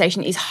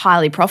 organization is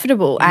highly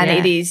profitable, and Yeah.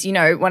 it is, you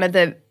know, one of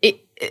the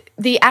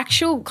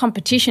actual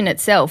competition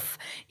itself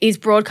is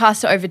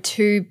broadcast to over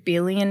 2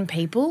 billion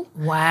people.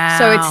 Wow.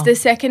 So it's the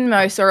second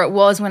most, or it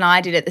was when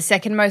I did it, the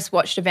second most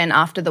watched event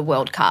after the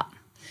World Cup.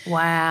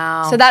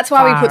 Wow. So that's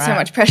why we Far put so out.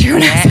 much pressure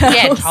on Yeah, ourselves.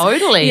 yeah,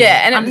 totally.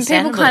 Yeah, and people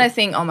Understandably. kind of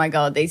think, oh my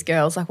God, these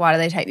girls, like, why do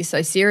they take this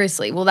so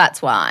seriously? Well,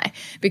 that's why.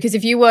 Because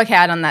if you work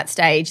out on that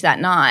stage that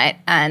night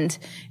and,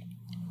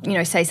 you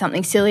know, say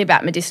something silly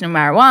about medicinal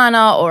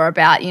marijuana or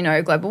about, you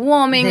know, global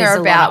warming There's a or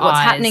lot about of what's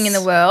eyes. happening in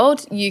the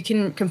world, you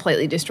can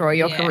completely destroy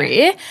your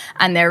career.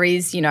 And there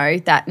is, you know,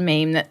 that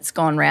meme that's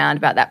gone round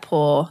about that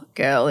poor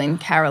girl in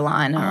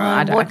Carolina. Or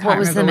I can't what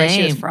was the remember meme? where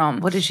she was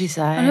from. What did she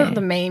say? I don't know the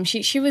meme.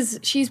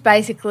 She's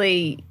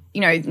basically,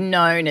 you know,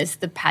 known as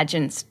the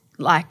pageant's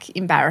like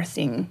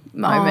embarrassing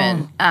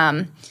moment.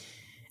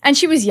 And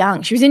she was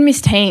young. She was in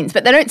Miss Teens,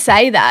 but they don't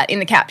say that in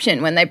the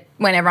caption when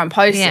everyone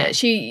posts Yeah. it.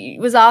 She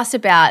was asked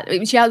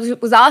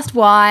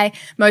why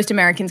most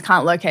Americans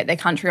can't locate their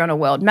country on a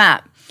world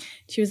map.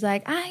 She was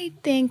like, I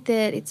think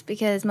that it's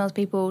because most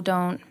people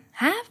don't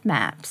have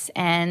maps,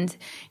 and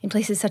in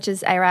places such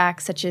as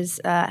Iraq, such as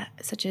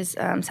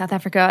South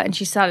Africa, and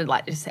she started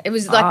like just it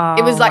was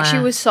like she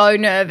was so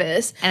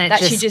nervous And it that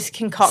she just just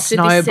concocted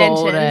this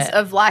snowballed sentence it.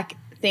 of like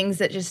things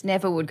that just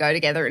never would go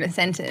together in a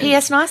sentence.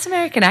 P.S. Nice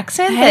American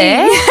accent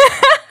there.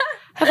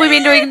 Have we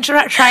been doing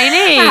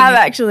training? I have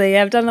actually.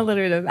 I've done a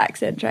little bit of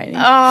accent training.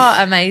 Oh,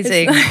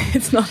 amazing.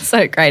 It's not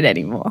so great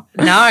anymore.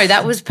 No,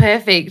 that was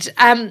perfect.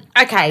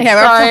 Okay, we're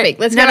off topic.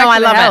 Let's go back to I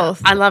the love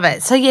health. it. I love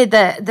it. So yeah,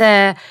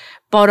 the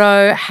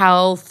Bodo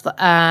health.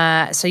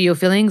 So you're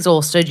feeling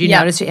exhausted. You Yep.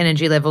 noticed your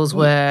energy levels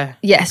were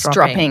Yes,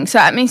 dropping. So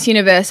at Miss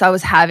Universe, I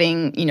was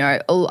having, you know,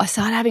 I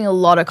started having a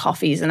lot of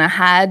coffees, and I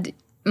had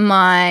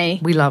my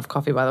We love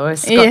coffee, by the way.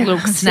 It's got little I'm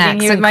sitting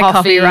snacks here and with my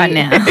coffee right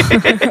now.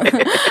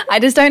 I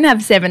just don't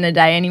have 7 a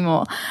day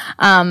anymore.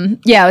 I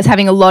was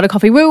having a lot of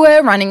coffee. We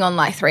were running on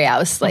like 3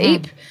 hours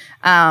sleep,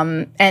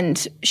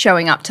 and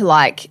showing up to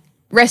like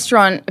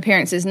restaurant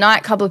appearances,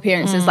 nightclub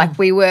appearances. Like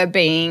we were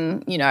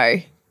being, you know,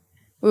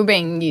 we were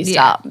being used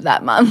up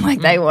that month.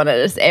 Like they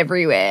wanted us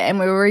everywhere, and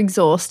we were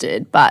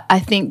exhausted. But I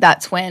think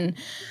that's when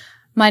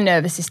my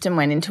nervous system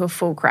went into a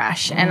full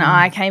crash, and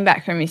I came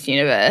back from Miss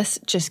Universe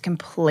just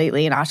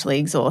completely and utterly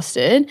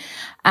exhausted.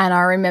 And I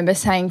remember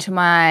saying to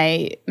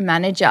my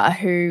manager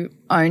who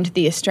owned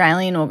the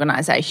Australian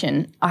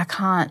organisation, I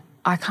can't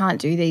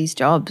do these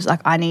jobs.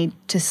 Like I need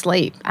to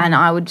sleep. And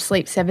I would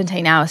sleep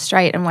 17 hours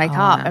straight and wake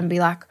up and be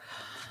like,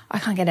 I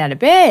can't get out of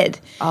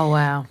bed. Oh,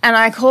 wow. And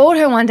I called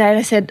her one day and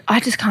I said, I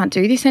just can't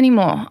do this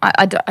anymore.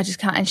 I just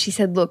can't. And she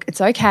said, look, it's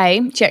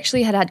okay. She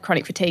actually had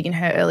chronic fatigue in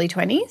her early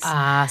 20s.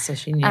 Ah, so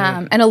she knew.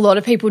 And a lot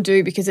of people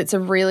do, because it's a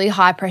really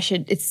high pressure.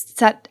 It's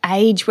that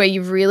age where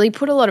you really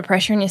put a lot of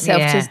pressure on yourself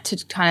Yeah.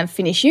 to kind of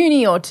finish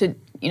uni or to,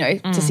 you know,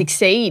 to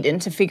succeed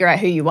and to figure out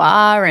who you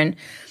are.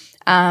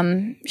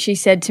 And she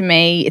said to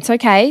me, it's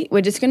okay. We're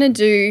just going to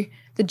do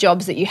the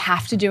jobs that you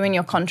have to do in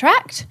your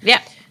contract.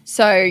 Yeah.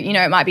 So, you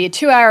know, it might be a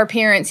 2-hour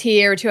appearance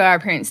here, a 2-hour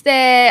appearance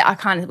there. I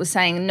kind of was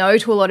saying no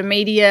to a lot of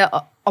media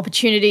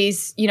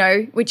opportunities, you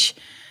know, which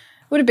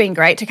would have been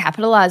great to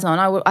capitalise on.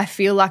 I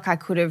feel like I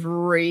could have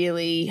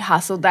really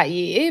hustled that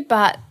year,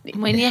 but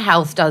When your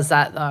health does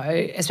that,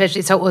 though,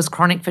 especially, so it was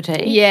chronic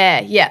fatigue.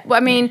 yeah. Well,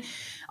 I mean,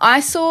 I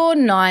saw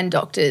 9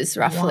 doctors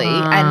roughly,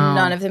 and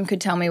none of them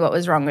could tell me what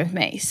was wrong with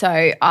me.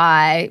 So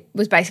I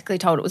was basically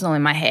told it was all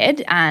in my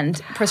head and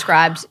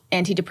prescribed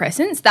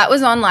antidepressants. That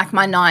was on like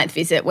my 9th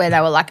visit, where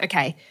they were like,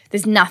 okay,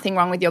 there's nothing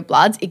wrong with your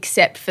bloods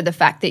except for the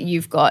fact that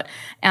you've got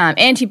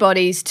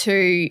antibodies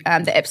to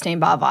the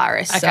Epstein-Barr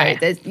virus. Okay. So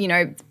there's, you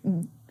know,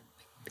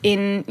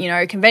 in, you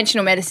know,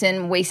 conventional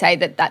medicine, we say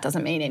that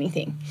doesn't mean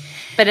anything.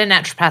 But a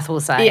naturopath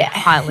will say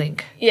high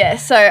link. Yeah,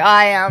 so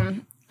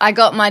I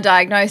got my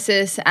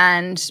diagnosis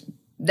and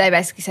they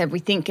basically said, we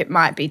think it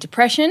might be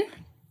depression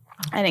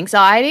and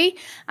anxiety,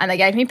 and they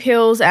gave me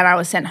pills and I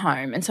was sent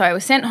home. And so I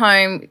was sent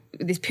home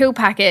with this pill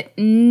packet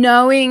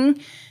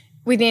knowing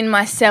within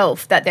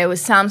myself that there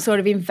was some sort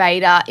of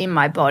invader in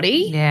my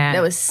body. Yeah.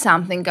 There was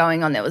something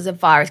going on. There was a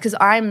virus because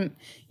I'm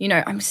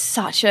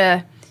such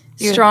a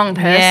strong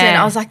person. Yeah.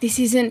 I was like, this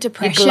isn't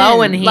depression. You're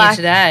glowing here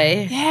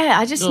today. Yeah,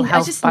 I just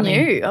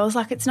knew. I was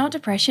like, it's not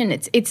depression.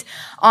 It's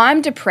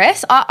I'm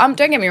depressed. Don't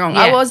get me wrong.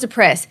 I was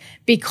depressed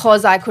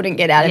because I couldn't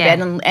get out of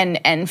bed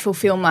and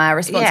fulfill my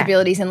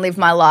responsibilities and live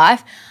my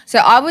life. So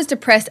I was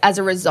depressed as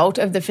a result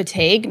of the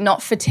fatigue,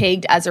 not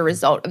fatigued as a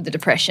result of the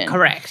depression.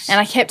 Correct. And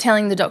I kept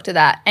telling the doctor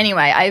that.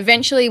 Anyway, I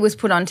eventually was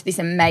put onto this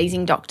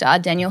amazing doctor,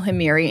 Daniel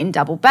Hamiri in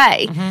Double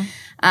Bay.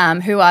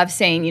 Who I've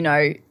seen,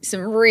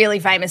 some really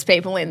famous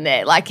people in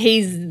there. Like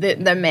he's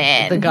the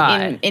man the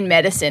guy. in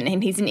medicine,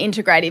 and he's an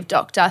integrative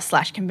doctor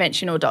 /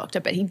 conventional doctor,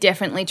 but he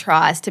definitely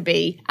tries to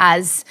be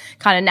as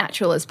kind of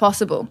natural as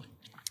possible.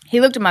 He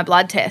looked at my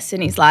blood test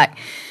and he's like,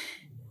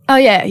 oh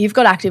yeah, you've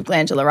got active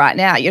glandular right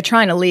now. You're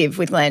trying to live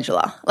with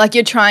glandular. Like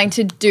you're trying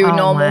to do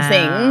normal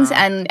things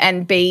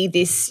and be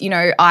this,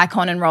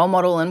 icon and role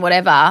model and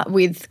whatever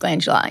with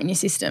glandular in your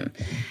system.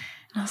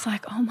 And I was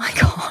like, oh, my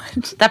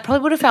God. That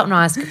probably would have felt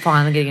nice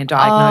finally getting a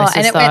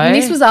diagnosis, and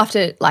this was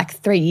after,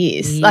 3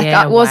 years.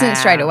 Yeah, it wasn't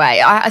straight away.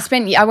 I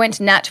went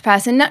to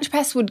naturopaths, and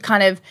naturopaths would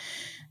kind of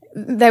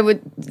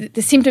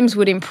the symptoms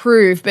would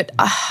improve, but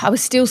I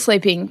was still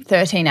sleeping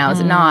 13 hours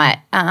a night,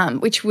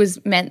 which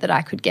meant that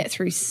I could get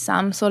through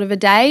some sort of a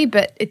day,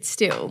 but it's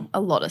still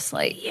a lot of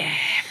sleep. Yeah,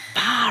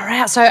 far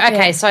out. So,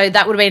 okay, so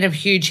that would have been a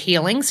huge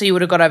healing. So you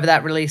would have got over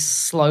that really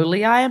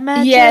slowly, I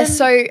imagine? Yeah,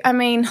 so, I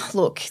mean,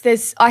 look,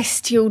 I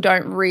still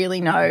don't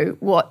really know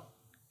what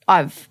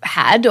I've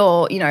had,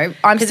 or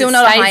I'm still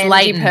not a high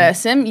energy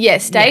person. Yeah,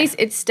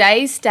 it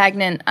stays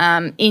stagnant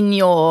in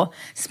your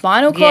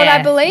spinal cord,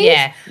 I believe.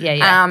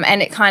 Yeah.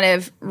 And it kind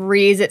of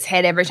rears its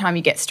head every time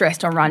you get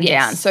stressed or run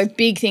down. So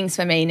big things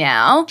for me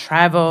now.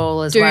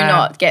 Travel as well. Do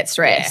not get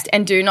stressed,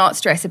 and do not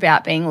stress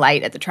about being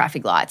late at the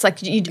traffic lights. I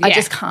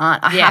just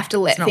can't. I have to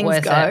let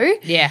things go.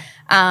 Yeah.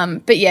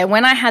 But yeah,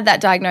 when I had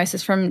that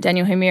diagnosis from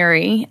Daniel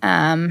Hamiri,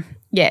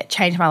 it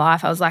changed my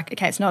life. I was like,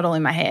 okay, it's not all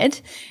in my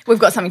head. We've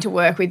got something to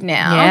work with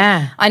now.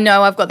 Yeah. I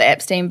know I've got the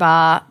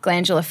Epstein-Barr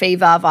glandular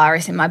fever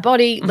virus in my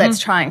body. Let's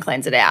try and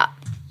cleanse it out.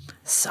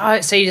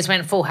 So you just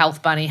went full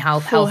health bunny,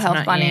 full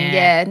health bunny.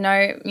 Yeah.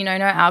 No,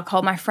 no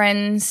alcohol. My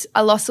friends,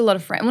 I lost a lot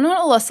of friends. Well,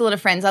 not lost a lot of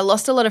friends. I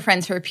lost a lot of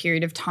friends for a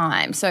period of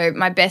time. So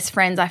my best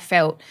friends, I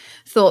thought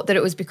that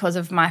it was because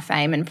of my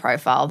fame and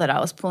profile that I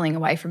was pulling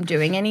away from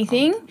doing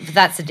anything.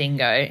 That's a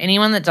dingo.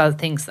 Anyone that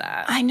thinks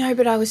that. I know,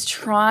 but I was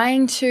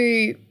trying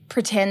to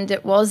pretend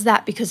it was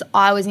that because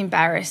I was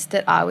embarrassed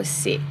that I was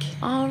sick.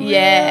 Oh, really?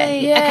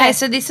 Yeah. Okay,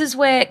 so this is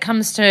where it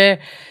comes to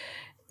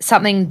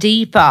something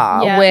deeper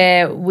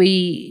where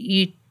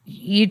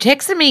you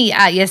texted me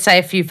yesterday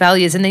a few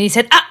failures, and then you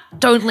said,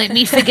 don't let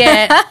me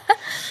forget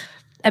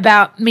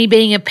about me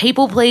being a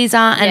people pleaser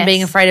and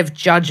being afraid of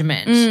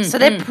judgment. So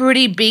they're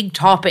pretty big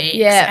topics.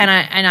 Yeah.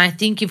 And I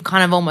think you've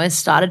kind of almost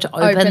started to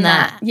open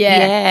that.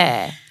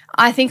 Yeah.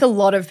 I think a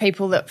lot of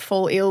people that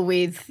fall ill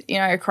with,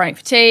 chronic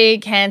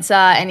fatigue, cancer,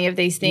 any of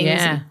these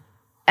things,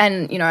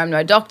 and, I'm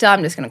no doctor,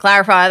 I'm just going to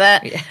clarify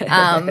that.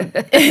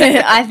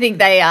 I think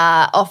they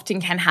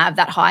often can have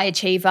that high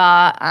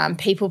achiever,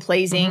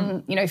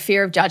 people-pleasing,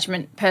 fear of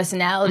judgment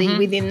personality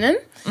within them.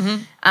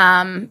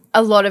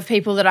 A lot of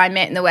people that I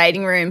met in the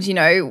waiting rooms,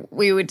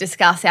 we would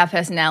discuss our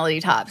personality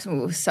types, and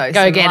we were so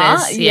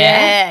go-getters.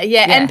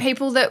 Yeah. And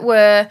people that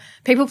were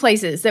people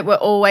pleasers that were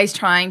always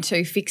trying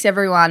to fix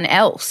everyone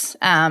else.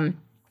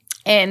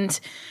 And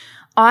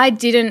I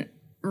didn't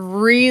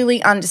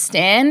really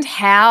understand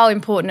how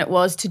important it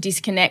was to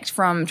disconnect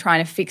from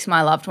trying to fix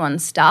my loved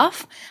one's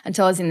stuff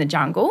until I was in the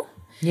jungle.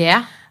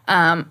 Yeah. So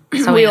I'm a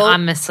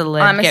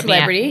celeb. I'm a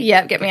celebrity.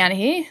 Yeah, get me out of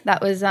here.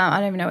 That was I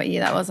don't even know what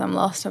year that was. I'm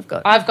lost. I've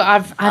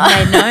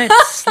made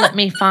notes. Let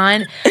me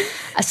find.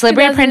 A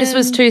Celebrity Apprentice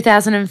was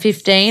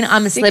 2015.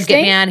 I'm a celeb.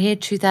 Get me out of here.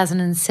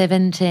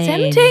 2017.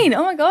 17.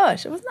 Oh my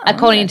gosh, wasn't that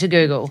according to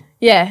Google?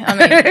 Yeah, I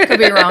mean, could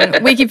be wrong.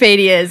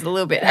 Wikipedia is a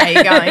little bit how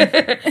you're going.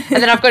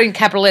 And then I've got in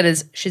capital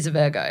letters, she's a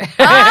Virgo.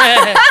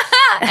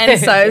 And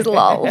so's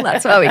lol.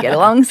 That's why we get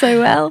along so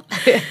well.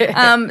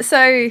 I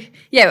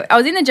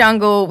was in the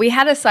jungle. We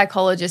had a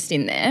psychologist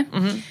in there.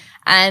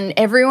 And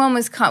everyone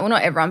was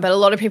not everyone, but a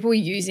lot of people were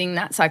using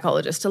that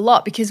psychologist a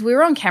lot because we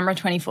were on camera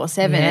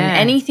 24/7 and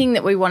anything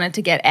that we wanted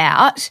to get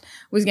out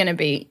was going to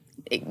be,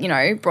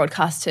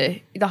 broadcast to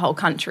the whole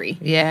country.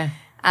 Yeah.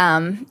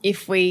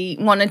 If we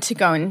wanted to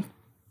go and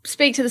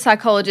speak to the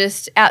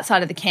psychologist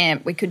outside of the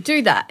camp, we could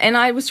do that. And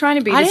I was trying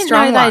to be the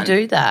strong one. I didn't know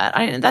they do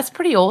that. That's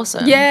pretty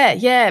awesome.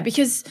 Yeah,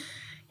 because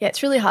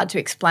it's really hard to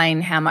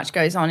explain how much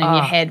goes on in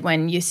your head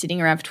when you're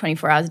sitting around for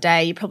 24 hours a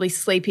day. You're probably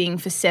sleeping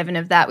for 7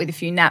 of that with a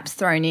few naps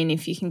thrown in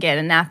if you can get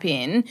a nap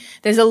in.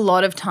 There's a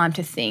lot of time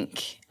to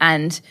think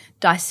and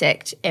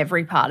dissect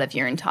every part of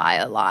your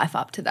entire life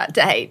up to that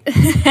date.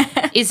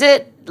 Is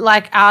it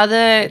are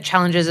the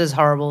challenges as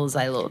horrible as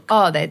they look?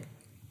 Oh,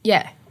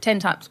 10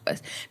 times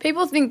worse.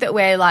 People think that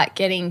we're like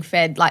getting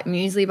fed like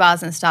muesli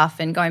bars and stuff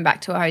and going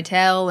back to a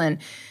hotel and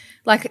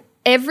like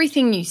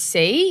everything you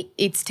see,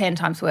 it's 10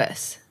 times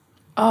worse.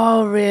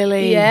 Oh,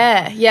 really?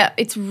 Yeah.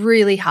 It's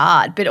really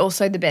hard, but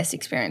also the best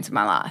experience of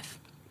my life.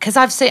 Because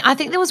I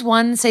think there was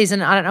one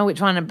season, I don't know which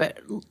one, but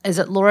is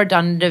it Laura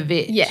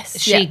Dundovich? Yes.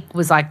 She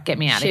was like, get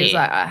me out of here. She was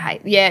like, I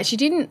hate. Yeah, she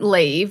didn't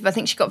leave. I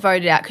think she got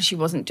voted out because she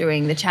wasn't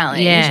doing the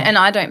challenge. Yeah. And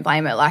I don't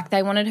blame her. Like,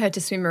 they wanted her to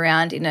swim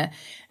around in an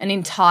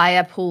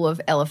entire pool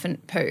of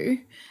elephant poo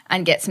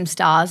and get some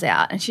stars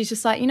out. And she's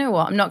just like, you know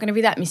what? I'm not going to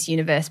be that Miss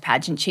Universe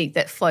pageant chick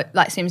that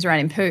swims around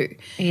in poo.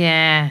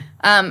 Yeah.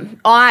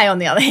 I, on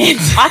the other hand,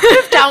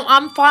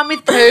 I'm fine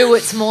with poo.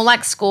 It's more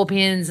like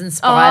scorpions and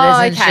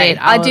spiders and shit.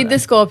 I did the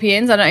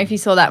scorpions. I don't know if you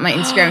saw that on my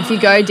Instagram. If you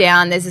go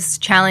down, there's this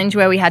challenge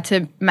where we had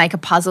to make a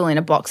puzzle in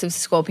a box of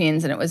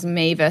scorpions, and it was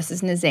me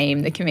versus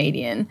Nazim, the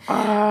comedian.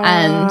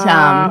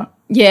 And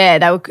yeah,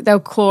 they were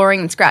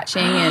clawing and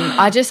scratching, and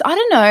I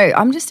don't know.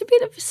 I'm just a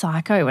bit of a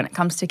psycho when it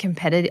comes to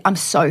competitive. I'm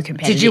so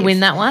competitive. Did you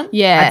win that one?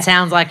 Yeah. It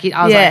sounds like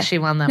I was like, she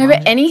won that one. No,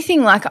 but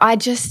anything like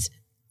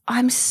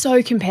I'm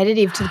so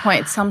competitive to the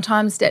point it's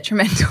sometimes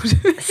detrimental to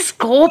me.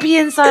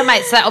 Scorpions though,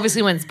 mate. So that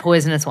obviously went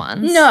poisonous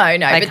ones. No,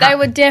 but they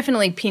were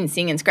definitely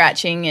pincing and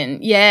scratching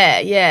and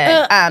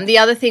the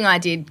other thing I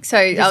did, so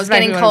I was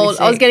getting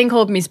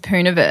called Miss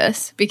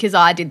Pooniverse because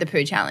I did the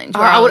poo challenge.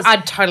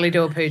 I'd totally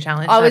do a poo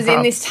challenge. I was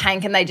in this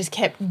tank and they just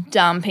kept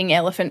dumping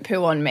elephant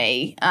poo on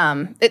me.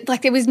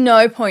 There was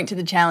no point to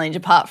the challenge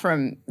apart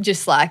from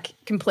just like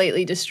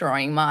completely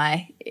destroying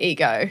my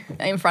ego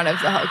in front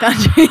of the whole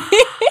country.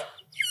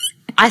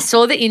 I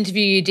saw the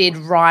interview you did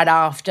right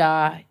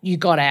after you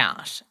got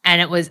out,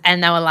 and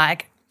they were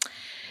like,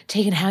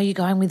 Tegan, how are you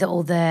going with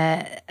all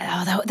the?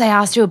 They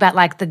asked you about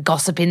like the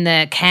gossip in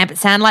the camp. It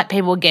sounded like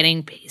people were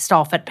getting pissed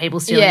off at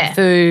people stealing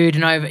food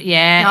and over.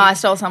 Yeah, no, I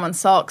stole someone's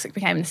socks. It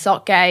became the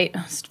sock gate.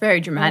 It's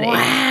very dramatic.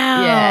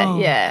 Wow.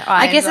 Yeah.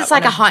 I guess it's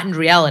like a heightened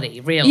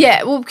reality, really.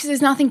 Yeah, well, because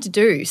there's nothing to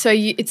do. So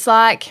it's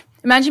like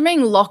imagine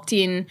being locked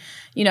in,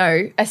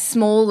 a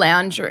small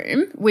lounge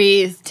room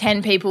with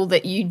 10 people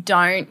that you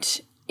don't.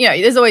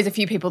 There's always a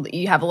few people that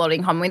you have a lot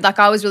in common with. Like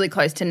I was really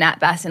close to Nat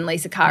Bass and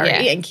Lisa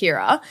Curry and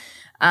Kira.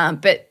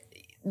 But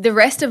the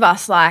rest of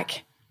us,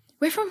 like,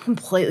 we're from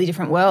completely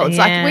different worlds.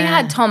 Yeah. Like we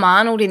had Tom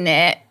Arnold in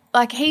there.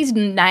 Like he's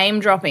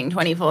name dropping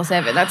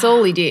 24/7. That's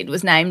all he did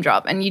was name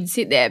drop. And you'd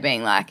sit there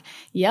being like,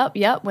 yep,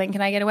 when can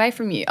I get away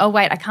from you? Oh,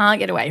 wait, I can't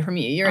get away from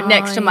you. You're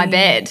next to my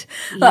bed.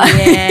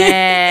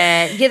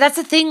 Yeah. Yeah, that's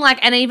the thing. Like,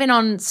 and even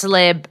on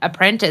Celeb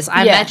Apprentice,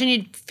 I imagine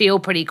you'd feel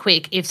pretty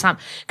quick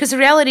because the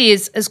reality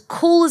is, as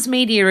cool as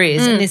media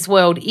is and this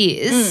world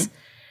is,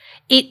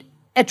 it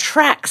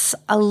attracts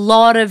a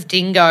lot of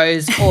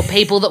dingoes or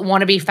people that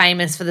want to be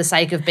famous for the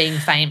sake of being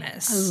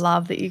famous. I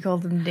love that you call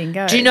them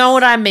dingoes. Do you know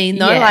what I mean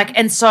though? Yeah. Like,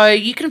 and so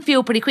you can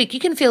feel pretty quick.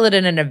 You can feel it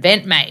in an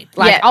event, mate.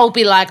 Like I'll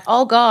be like,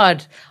 oh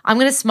God, I'm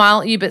going to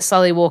smile at you but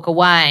slowly walk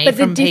away but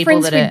from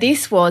people that the difference with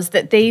this was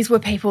that these were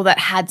people that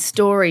had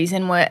stories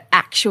and were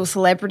actual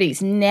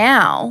celebrities.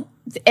 Now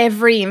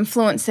every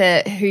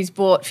influencer who's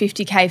bought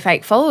 50K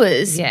fake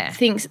followers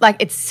thinks like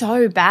it's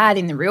so bad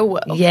in the real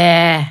world.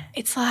 Yeah.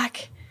 It's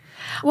like,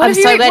 what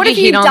have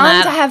you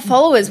done to have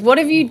followers? What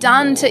have you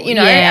done to,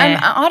 and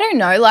I don't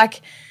know,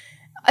 like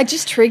it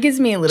just triggers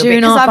me a little bit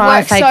because I've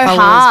worked so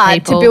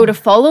hard to build a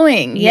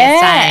following.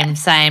 Yeah,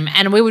 same.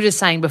 And we were just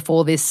saying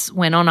before this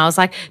went on, I was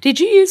like, did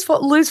you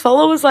lose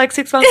followers like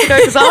 6 months ago?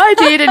 Because I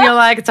did. And you're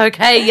like, it's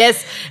okay.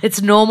 Yes,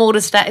 it's normal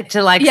to stay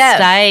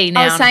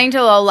now. I was saying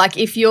to Lol, like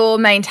if you're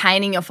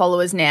maintaining your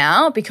followers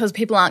now because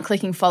people aren't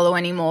clicking follow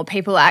anymore,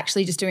 people are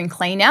actually just doing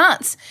clean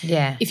outs.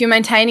 Yeah. If you're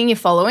maintaining your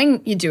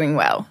following, you're doing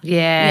well.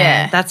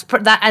 Yeah.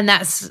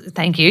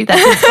 Thank you.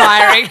 That's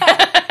inspiring.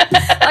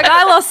 Like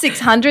I lost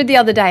 600 the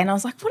other day and I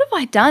was like, what have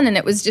I done? And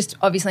it was just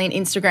obviously an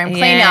Instagram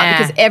clean out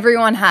because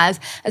everyone has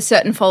a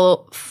certain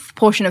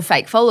portion of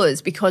fake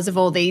followers because of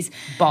all these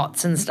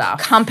bots and stuff.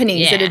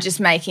 Companies that are just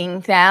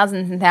making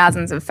thousands and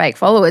thousands of fake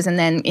followers and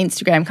then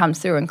Instagram comes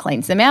through and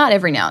cleans them out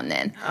every now and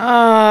then.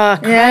 Oh,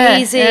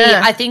 crazy.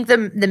 Yeah. I think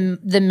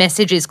the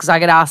message is, because I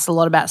get asked a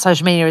lot about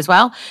social media as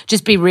well,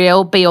 just be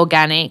real, be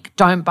organic,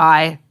 don't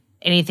buy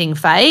anything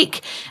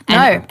fake.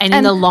 And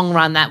in the long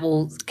run, that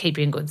will keep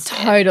you in good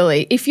stead.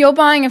 Totally. If you're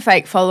buying a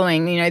fake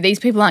following, these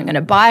people aren't going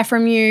to buy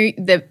from you.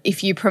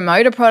 If you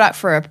promote a product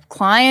for a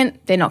client,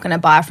 they're not going to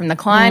buy from the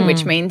client,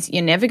 which means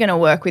you're never going to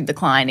work with the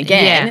client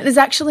again. Yeah. There's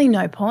actually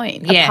no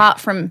point apart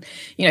from,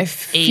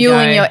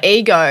 fueling your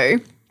ego,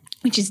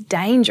 which is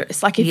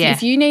dangerous. Like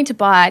if you need to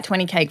buy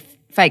 20K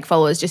fake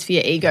followers just for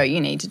your ego, you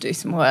need to do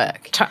some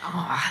work.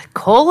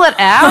 Call it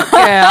out,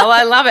 girl.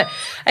 I love it.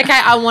 Okay,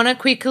 I want to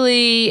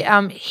quickly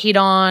hit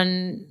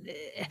on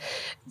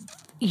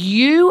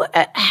you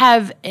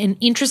have an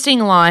interesting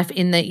life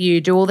in that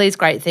you do all these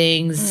great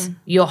things.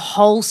 Your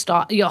whole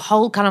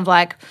kind of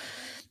like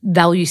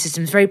value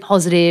system is very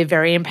positive,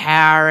 very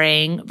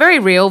empowering, very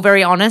real,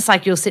 very honest.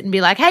 Like you'll sit and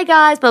be like, hey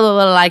guys, blah, blah,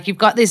 blah. Like you've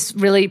got this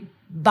really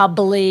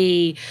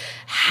bubbly,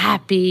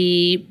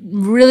 happy,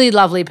 really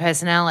lovely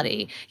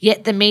personality.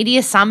 Yet the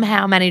media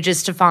somehow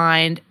manages to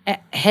find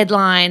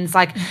headlines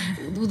like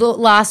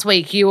last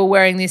week you were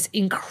wearing this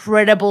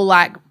incredible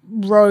like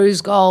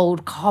rose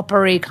gold,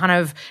 coppery kind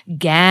of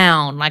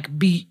gown, like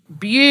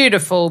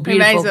beautiful You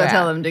may as well gown.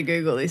 tell them to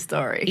Google this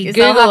story. You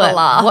Google Google have it. a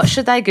laugh. What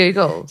should they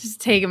Google?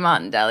 Just Tegan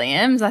Martin Dally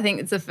M's. I think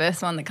it's the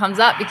first one that comes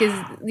up because,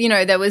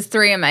 there was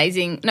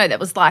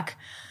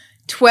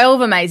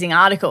 12 amazing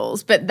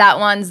articles, but that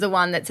one's the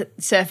one that's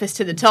surfaced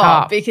to the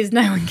top because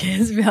no one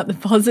cares about the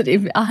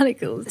positive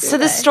articles. So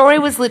the story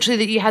was literally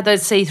that you had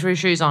those see-through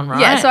shoes on, right?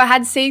 Yeah, so I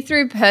had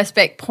see-through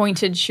Perspex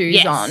pointed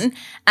shoes on,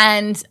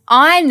 and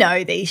I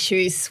know these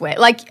shoes sweat.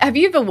 Like, have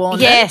you ever worn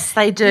them? Yes,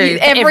 they do.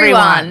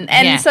 Everyone.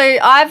 And yeah. so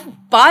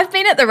I've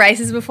been at the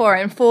races before,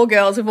 and 4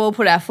 girls have all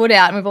put our foot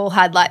out, and we've all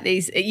had like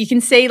these. You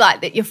can see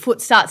like that your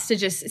foot starts to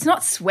it's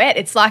not sweat.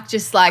 It's like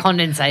just like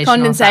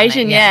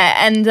condensation.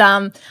 Yeah. And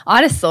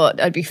I just thought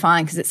I'd be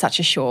fine because it's such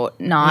a short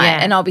night,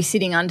 and I'll be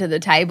sitting under the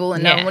table,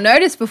 and no one will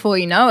notice before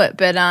you know it.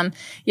 But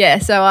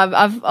so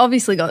I've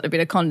obviously got a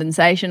bit of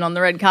condensation on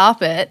the red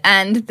carpet,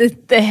 and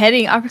the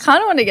heading. I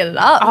kind of want to get it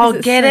up.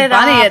 Oh, get it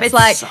funny. up! It's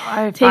like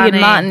so Tegan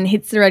Martin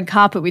hits the red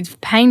carpet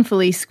with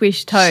painfully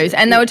squished toes,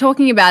 and they were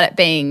talking about it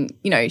being,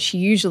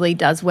 she usually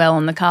does well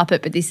on the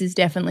carpet, but this is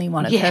definitely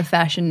one of her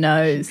fashion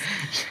no's.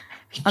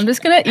 I'm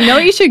just going to,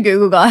 what you should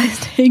Google, guys?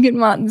 Tegan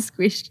Martin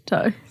squished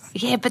toes.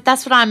 Yeah, but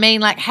that's what I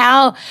mean. Like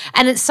how,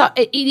 and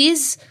it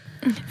is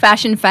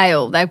fashion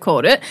fail, they've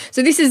called it.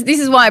 So this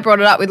is why I brought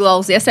it up with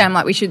Lols yesterday. I'm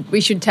like, we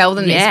should tell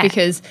them this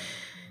because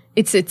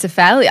it's a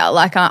failure.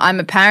 Like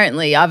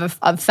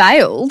I've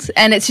failed,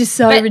 and it's just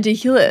so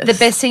ridiculous. The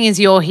best thing is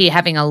you're here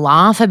having a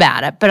laugh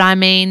about it, but I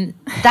mean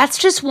that's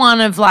just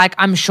one of like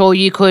I'm sure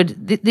you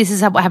could. This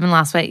is what happened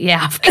last week.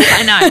 Yeah,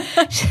 I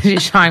know.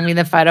 She's showing me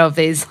the photo of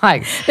these.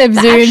 Like they've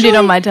zoomed in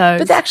on my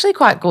toes, but they're actually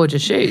quite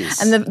gorgeous shoes.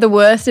 And the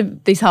worst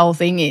of this whole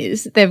thing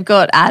is they've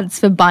got ads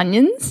for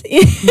bunions.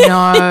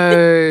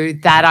 No,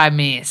 that I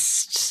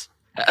missed.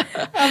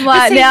 I'm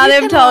like, now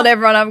they've told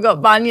everyone I've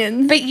got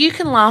bunions. But you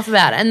can laugh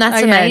about it, and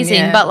that's amazing.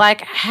 Yeah. But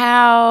like,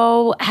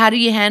 how do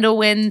you handle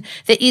when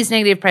there is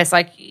negative press?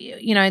 Like,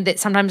 that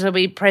sometimes there'll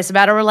be press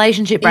about a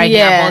relationship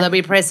breaking up, or there'll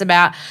be press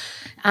about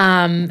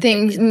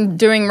things,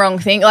 doing wrong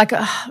things. Like,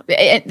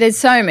 there's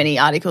so many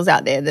articles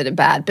out there that are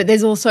bad, but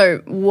there's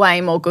also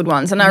way more good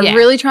ones. And I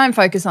really try and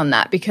focus on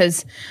that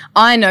because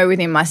I know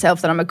within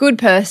myself that I'm a good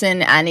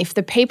person, and if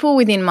the people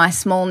within my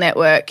small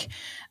network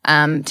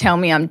tell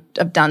me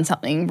I've done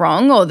something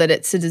wrong or that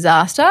it's a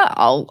disaster,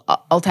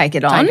 I'll take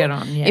it on.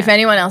 Yeah. If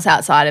anyone else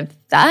outside of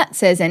that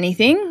says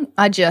anything,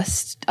 I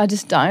just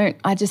don't.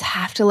 I just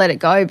have to let it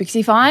go because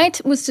if I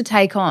was to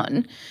take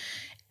on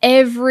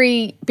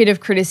every bit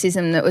of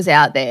criticism that was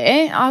out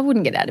there, I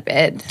wouldn't get out of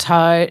bed.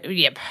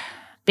 Yep,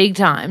 big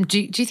time. Do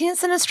you think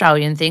it's an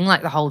Australian thing,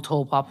 like the whole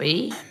tall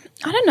poppy?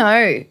 I don't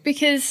know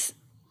because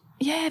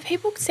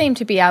people seem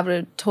to be able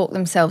to talk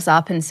themselves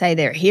up and say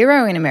they're a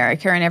hero in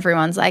America, and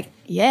everyone's like,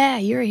 yeah,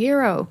 you're a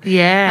hero.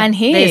 Yeah. And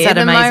here, there's that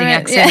amazing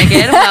accent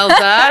again. Well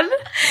done.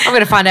 I'm going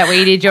to find out where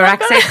you did your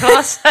accent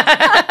class.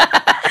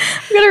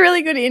 I've got a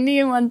really good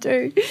Indian one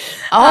too.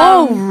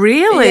 Oh,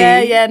 really?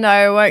 Yeah, no,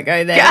 I won't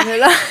go there.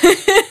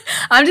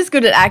 I'm just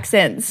good at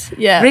accents.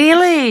 Yeah.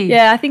 Really?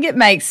 Yeah, I think it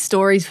makes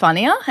stories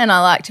funnier, and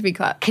I like to be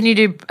quite. Can you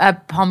do a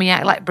Pommy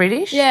act like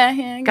British?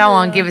 Yeah. Go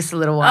on, give us a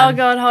little one. Oh,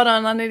 God, hold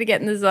on. I need to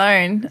get in the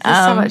zone. This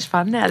is so much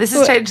fun now. This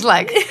has changed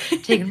like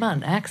Tegan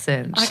Martin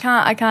accent.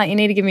 I can't. You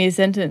need to give me a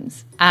sentence.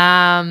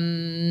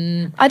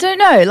 I I don't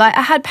know. Like,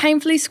 I had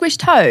painfully squished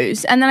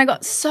toes, and then I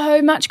got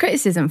so much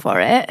criticism for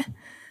it.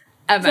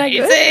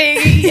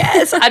 Amazing.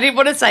 Yes. I didn't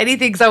want to say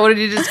anything because I wanted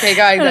you to just keep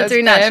going. That was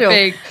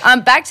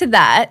perfect. Back to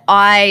that,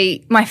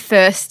 my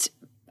first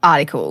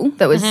article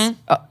that was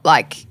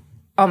like,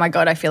 oh my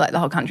God, I feel like the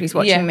whole country's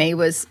watching me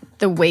was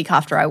the week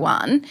after I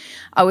won.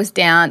 I was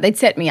down, they'd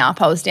set me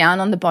up. I was down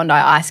on the Bondi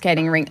ice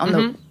skating rink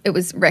it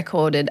was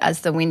recorded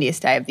as the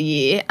windiest day of the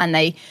year, and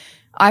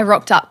I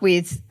rocked up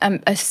with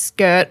a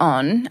skirt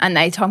on, and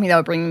they told me they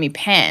were bringing me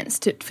pants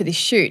for this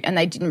shoot, and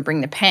they didn't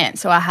bring the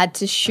pants. So I had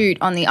to shoot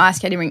on the ice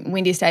skating rink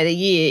windiest day of the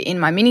year in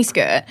my mini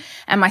skirt,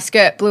 and my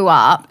skirt blew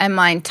up, and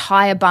my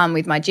entire bum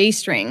with my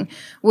G-string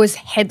was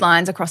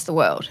headlines across the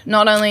world,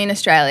 not only in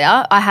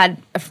Australia. I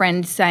had a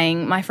friend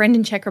saying, my friend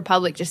in Czech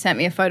Republic just sent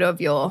me a photo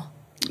of your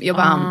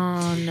bum.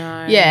 Oh,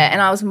 no. Yeah,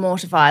 and I was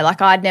mortified.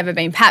 Like, I'd never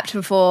been papped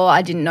before.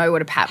 I didn't know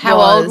what a pap was.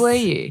 How old were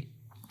you?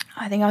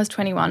 I think I was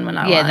 21 when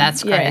I won. Yeah,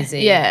 that's crazy.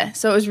 Yeah,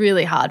 so it was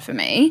really hard for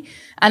me.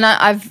 And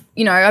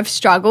I've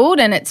struggled,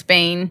 and it's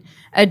been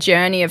a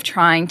journey of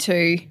trying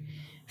to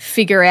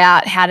figure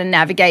out how to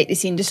navigate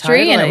this industry.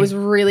 Totally. And it was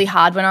really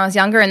hard when I was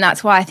younger, and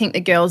that's why I think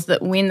the girls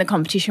that win the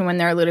competition when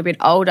they're a little bit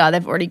older,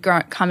 they've already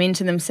come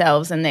into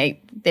themselves, and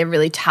they're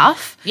really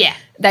tough. Yeah.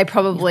 They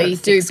probably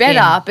do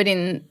better, but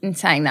in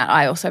saying that,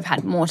 I also have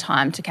had more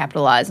time to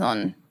capitalise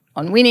on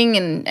winning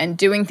and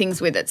doing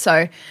things with it.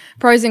 So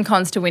pros and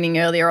cons to winning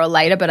earlier or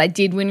later, but I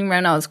did win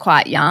when I was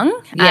quite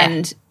young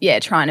and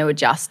trying to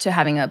adjust to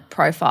having a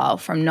profile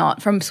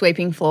from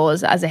sweeping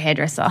floors as a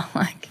hairdresser.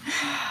 Like,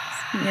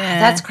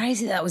 That's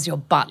crazy. That was your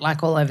butt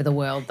like all over the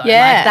world though.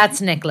 Yeah. Like, that's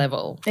neck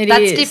level.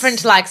 That's different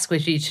to like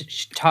squishy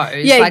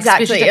toes. Yeah, like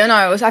exactly.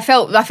 I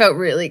felt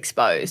really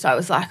exposed. I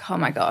was like, oh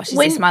my gosh, is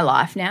this my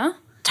life now?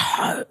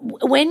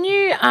 When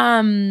you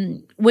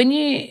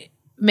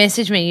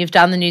message me, you've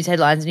done the news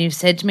headlines and you've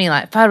said to me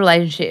like, for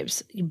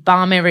relationships, you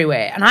bum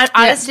everywhere. And I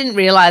just didn't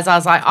realise. I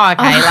was like, oh,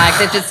 okay, like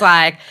they're just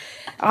like,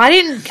 I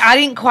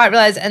didn't quite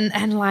realise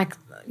and like,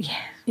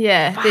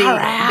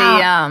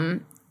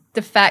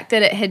 the fact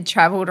that it had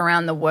travelled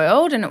around the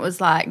world and it was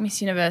like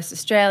Miss Universe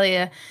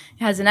Australia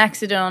has an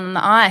accident on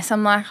the ice.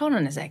 I'm like, hold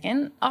on a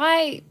second.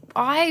 I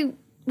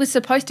was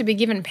supposed to be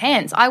given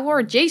pants. I wore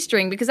a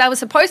G-string because I was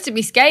supposed to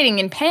be skating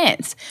in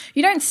pants.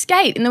 You don't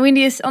skate on the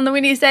windiest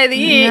day of the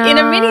year in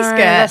a miniskirt.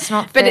 That's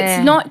not fair. But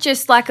it's not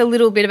just like a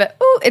little bit of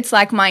it's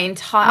like my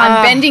entire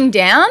I'm bending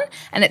down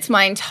and it's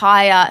my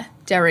entire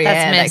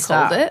derriere, they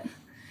called it.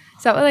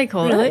 Is that what they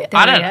call it?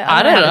 I don't know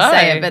how to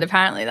say it, but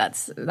apparently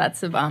that's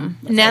a bum.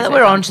 Now that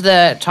we're on to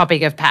the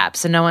topic of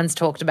PAPs, and no one's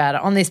talked about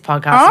it on this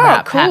podcast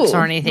about PAPs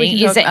or anything,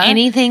 is there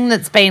anything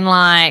that's been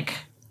like...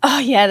 Oh,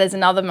 yeah, there's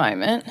another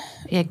moment.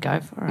 Yeah,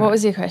 go for it. What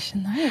was your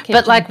question, though?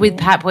 But like with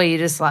PAP, where you're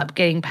just like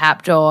getting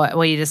PAPed or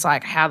where you're just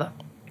like, how the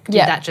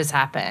did that just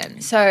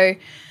happen? So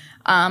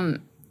I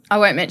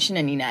won't mention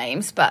any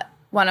names, but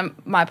one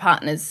of my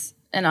partners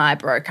and I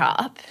broke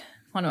up.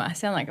 Why do I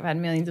sound like I've had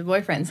millions of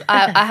boyfriends?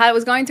 I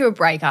was going through a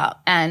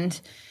breakup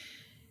and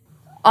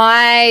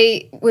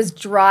I was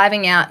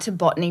driving out to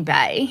Botany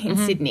Bay in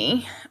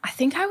Sydney. I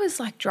think I was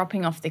like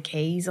dropping off the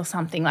keys or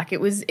something. Like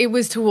it was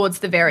towards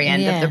the very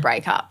end of the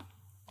breakup.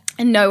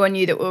 And no one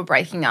knew that we were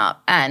breaking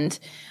up. And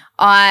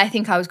I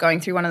think I was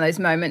going through one of those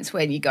moments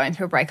where you're going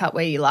through a breakup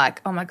where you're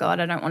like, oh, my God,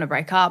 I don't want to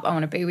break up. I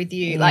want to be with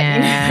you. Like,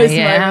 those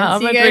moments.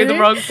 I'm going to do the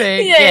wrong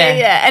thing.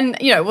 Yeah. And,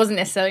 it wasn't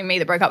necessarily me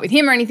that broke up with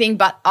him or anything,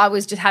 but I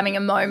was just having a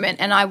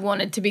moment and I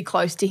wanted to be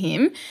close to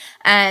him.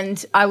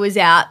 And I was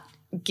out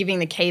giving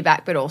the key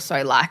back, but also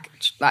I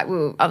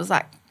was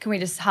like, can we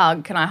just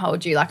hug? Can I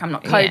hold you? Like, I'm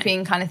not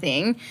coping kind of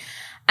thing.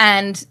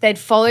 And they'd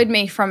followed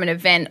me from an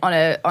event on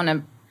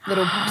a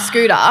little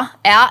scooter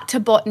out to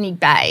Botany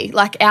Bay,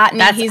 like out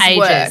near his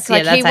work.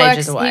 Like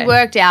he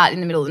worked out in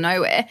the middle of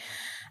nowhere.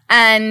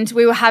 And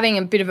we were having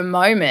a bit of a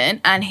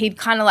moment and he'd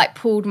kind of like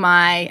pulled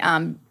my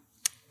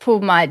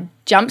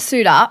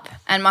jumpsuit up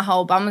and my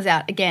whole bum was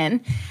out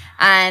again.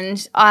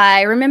 And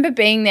I remember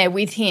being there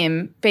with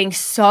him, being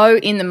so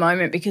in the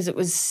moment because I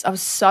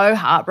was so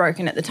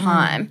heartbroken at the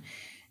time.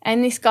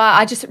 And this guy,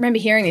 I just remember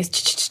hearing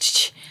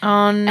this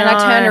Oh, no. And I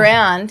turned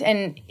around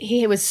and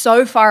he was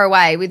so far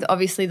away with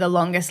obviously the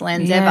longest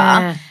lens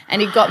ever.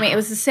 And he got me. It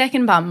was the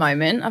second bum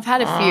moment. I've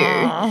had a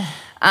few.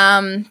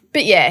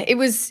 But yeah, it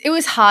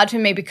was hard for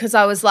me because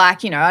I was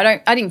like,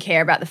 I didn't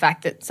care about the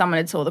fact that someone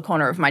had saw the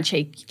corner of my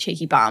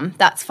cheeky bum.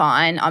 That's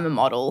fine. I'm a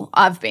model.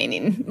 I've been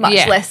in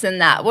much less than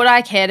that. What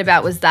I cared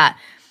about was that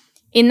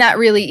in that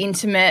really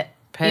intimate,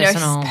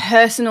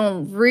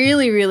 personal,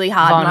 really, really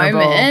hard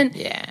moment,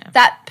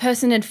 that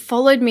person had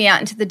followed me out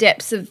into the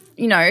depths of,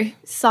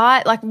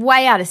 sight, like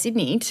way out of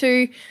Sydney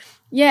to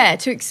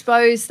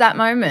expose that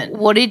moment.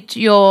 What did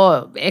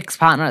your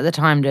ex-partner at the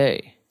time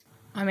do?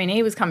 I mean,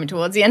 he was coming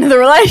towards the end of the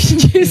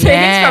relationship, so he's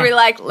probably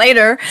like,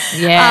 later.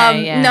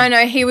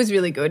 No, he was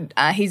really good.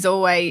 He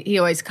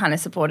always kind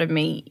of supported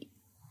me.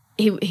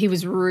 He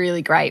was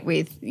really great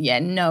with,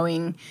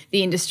 knowing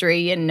the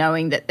industry and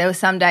knowing that there were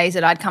some days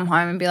that I'd come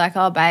home and be like,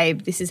 oh,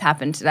 babe, this has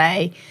happened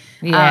today.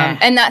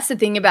 And that's the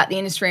thing about the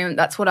industry, and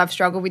that's what I've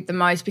struggled with the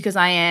most because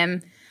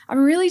I'm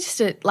really just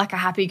a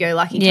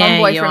happy-go-lucky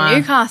tomboy from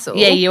Newcastle.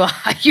 Yeah, you are.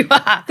 You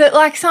are. That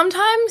like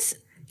sometimes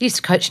 – I used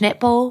to coach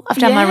netball. I've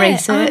done my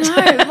research.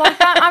 I know. Like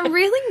I'm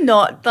really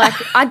not like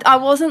I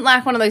wasn't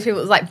like one of those people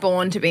that was like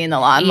born to be in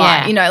the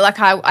limelight. Like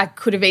I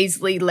could have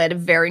easily led a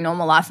very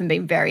normal life and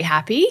been very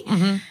happy.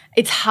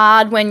 It's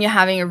hard when you're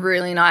having a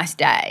really nice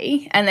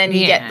day and then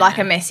you get like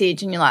a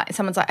message and you're like,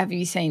 someone's like, have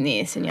you seen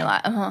this? And you're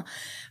like,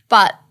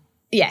 But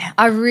yeah,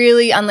 I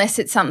really, unless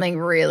it's something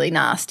really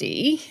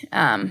nasty,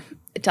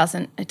 it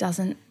doesn't.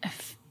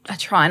 I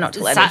try not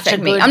to let it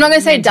affect me. I'm not going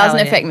to say it doesn't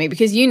affect me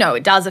because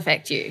it does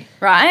affect you,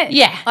 right?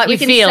 Yeah, like we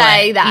can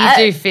say that.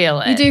 You do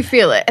feel it. You do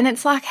feel it. And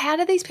it's like, how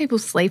do these people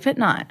sleep at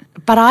night?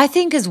 But I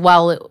think as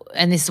well,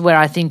 and this is where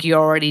I think you're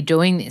already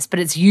doing this, but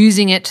it's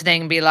using it to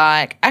then be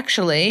like,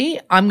 actually,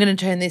 I'm going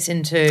to turn this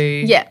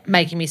into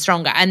making me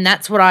stronger. And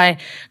that's what I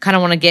kind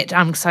of want to get to.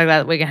 I'm so glad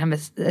that we're going to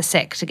have a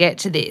sec to get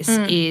to this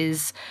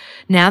is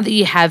now that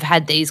you have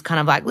had these kind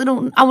of like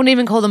little, I wouldn't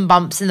even call them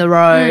bumps in the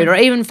road or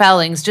even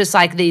failings, just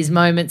like these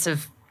moments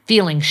of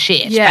feeling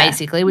shit,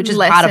 basically, which is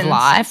part of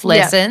life,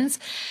 lessons.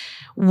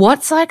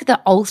 What's like the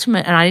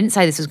ultimate, and I didn't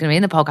say this was going to be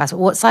in the podcast, but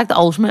what's like the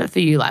ultimate for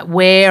you? Like,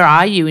 where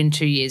are you in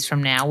 2 years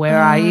from now?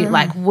 Where are you?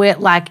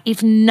 Like,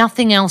 if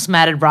nothing else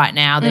mattered right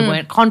now, there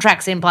weren't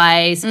contracts in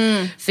place,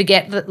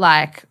 forget that,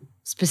 like,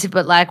 specific,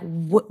 but like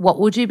what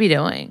would you be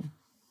doing?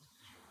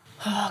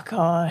 Oh,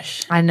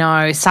 gosh. I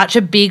know, such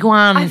a big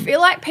one. I feel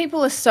like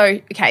people are so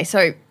 – okay,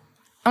 so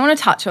I want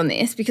to touch on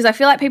this because I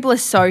feel like people are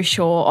so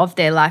sure of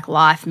their like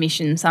life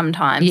mission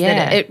sometimes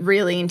that it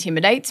really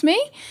intimidates me.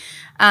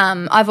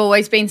 I've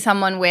always been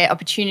someone where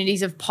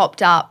opportunities have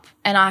popped up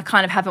and I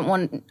kind of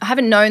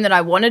haven't known that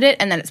I wanted it,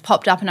 and then it's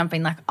popped up and I've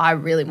been like, I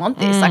really want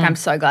this. Like, I'm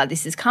so glad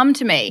this has come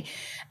to me.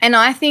 And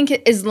I think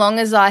as long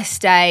as I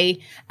stay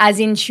as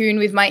in tune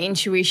with my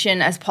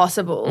intuition as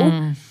possible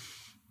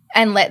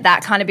and let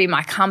that kind of be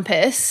my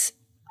compass,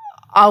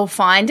 I'll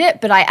find it,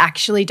 but I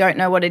actually don't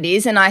know what it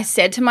is. And I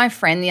said to my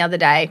friend the other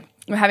day,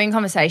 we're having a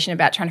conversation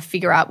about trying to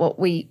figure out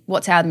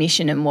what's our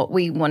mission and what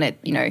we want to,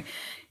 you know,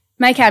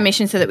 make our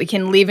mission so that we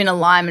can live in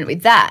alignment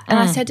with that. And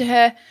I said to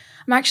her,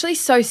 I'm actually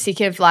so sick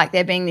of like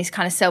there being this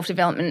kind of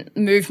self-development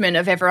movement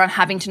of everyone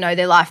having to know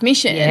their life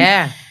mission.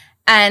 Yeah.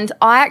 And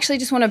I actually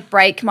just want to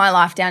break my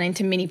life down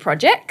into mini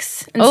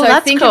projects. And so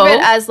think of it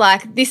as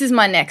like, this is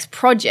my next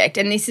project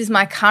and this is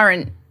my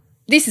current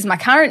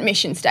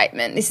mission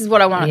statement. This is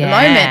what I want at the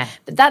moment.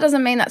 But that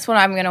doesn't mean that's what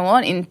I'm going to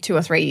want in 2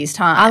 or 3 years'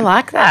 time. I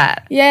like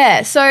that.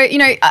 Yeah. So, you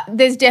know,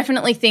 there's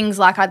definitely things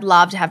like I'd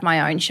love to have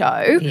my own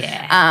show.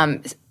 Yeah.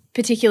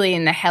 Particularly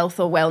in the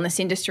health or wellness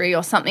industry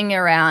or something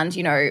around,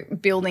 you know,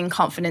 building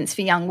confidence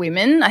for young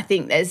women. I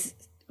think there's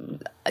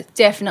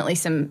definitely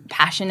some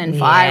passion and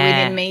fire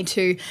within me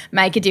to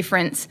make a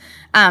difference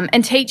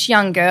and teach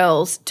young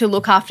girls to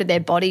look after their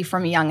body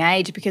from a young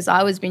age, because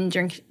I was binge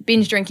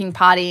drinking,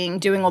 partying,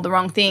 doing all the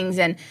wrong things,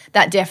 and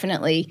that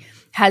definitely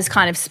has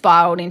kind of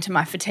spiraled into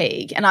my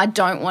fatigue. And I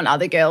don't want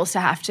other girls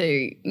to have to,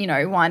 you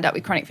know, wind up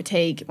with chronic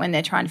fatigue when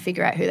they're trying to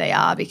figure out who they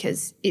are,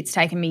 because it's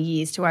taken me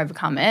years to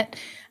overcome it,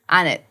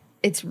 and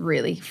it's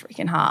really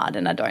freaking hard,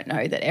 and I don't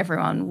know that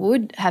everyone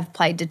would have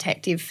played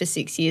detective for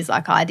 6 years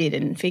like I did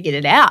and figured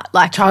it out.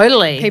 Like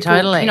totally. You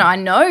know, I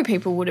know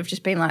people would have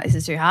just been like, this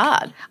is too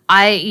hard.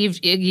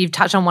 You've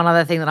touched on one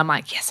other thing that I'm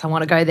like, yes, I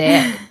want to go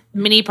there.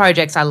 Mini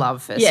projects I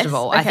love, first of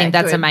all. I think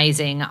that's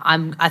amazing.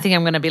 I think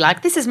I'm going to be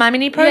like, this is my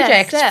mini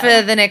project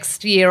for the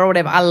next year or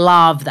whatever. I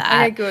love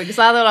that. Okay, good. Because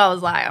I thought I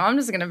was like, I'm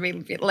just going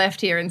to be left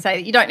here and say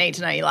that you don't need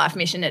to know your life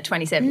mission at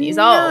 27 years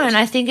old. No, and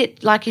I think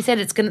it, like you said,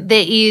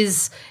 there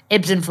is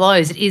ebbs and flows.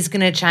 It is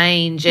going to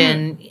change,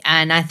 and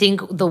I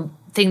think the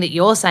thing that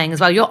you're saying as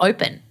well, you're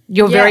open.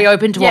 You're very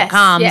open to what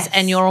comes,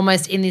 and you're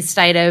almost in this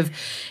state of,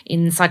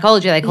 in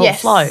psychology, they call it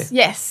flow.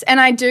 Yes, and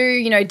I do,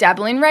 you know,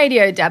 dabble in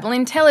radio, dabble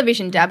in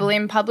television, dabble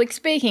in public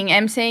speaking,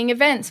 emceeing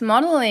events,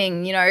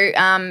 modelling, you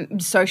know,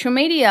 social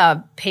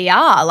media,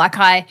 PR. Like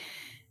I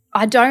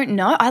don't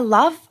know. I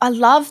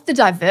love the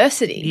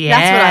diversity. Yeah,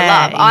 that's what I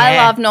love.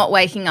 I love not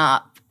waking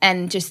up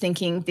and just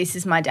thinking, this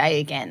is my day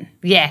again.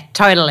 Yeah,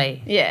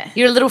 totally. Yeah.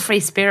 You're a little free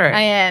spirit.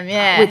 I am,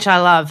 yeah. Which I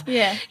love.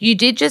 Yeah. You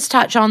did just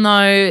touch on,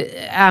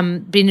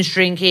 though, binge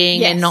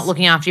drinking and not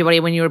looking after your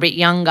body when you were a bit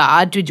younger.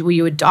 Were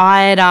you a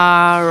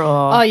dieter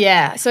or? Oh,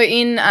 yeah. So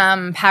in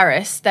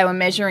Paris, they were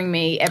measuring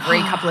me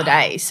every couple of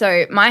days.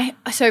 So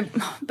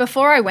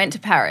before I went to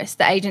Paris,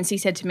 the agency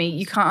said to me,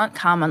 you can't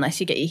come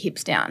unless you get your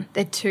hips down.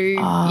 They're too,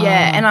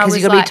 And I was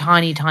because you've got to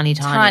be tiny.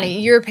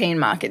 Tiny. European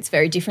market's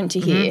very different to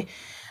here.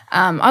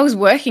 I was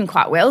working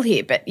quite well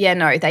here, but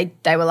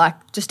they were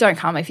like, just don't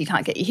come if you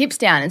can't get your hips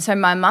down. And so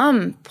my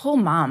mum, poor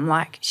mum,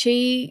 like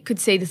she could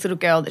see this little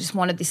girl that just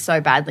wanted this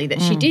so badly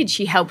that she did.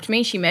 She helped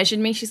me. She measured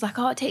me. She's like,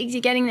 oh, Tegs, you're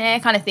getting there,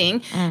 kind of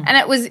thing. And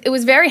it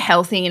was very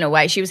healthy in a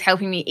way. She was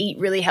helping me eat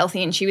really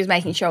healthy, and she was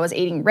making sure I was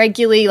eating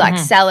regularly, like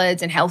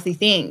salads and healthy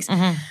things.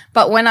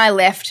 But when I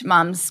left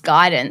mum's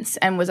guidance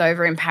and was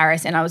over in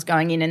Paris and I was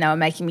going in and they were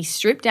making me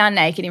strip down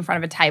naked in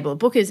front of a table of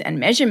bookers and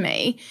measure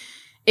me,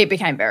 it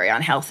became very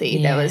unhealthy.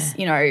 Yeah. There was,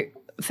 you know,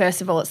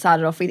 first of all, it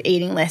started off with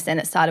eating less, then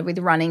it started with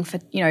running for,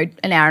 you know,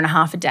 an hour and a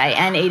half a day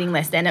and eating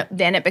less. Then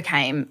it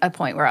became a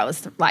point where I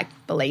was like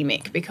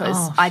bulimic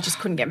because I just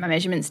couldn't get my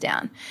measurements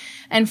down.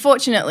 And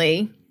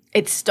fortunately,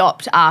 it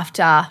stopped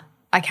after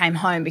I came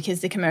home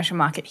because the commercial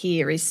market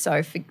here is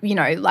so, you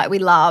know, like we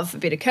love a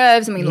bit of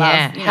curves and we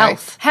love, you know,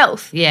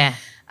 health. Yeah.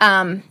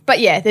 But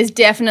yeah, there's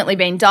definitely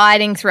been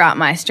dieting throughout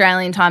my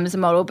Australian time as a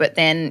model, but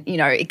then, you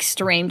know,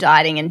 extreme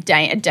dieting and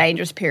a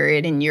dangerous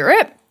period in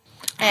Europe.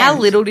 How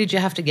little did you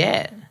have to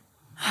get?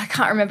 I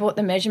can't remember what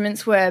the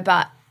measurements were,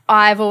 but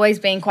I've always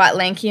been quite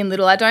lanky and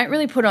little. I don't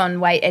really put on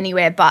weight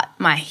anywhere but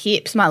my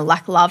hips, my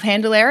like love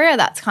handle area.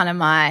 That's kind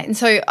of and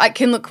so I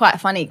can look quite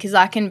funny because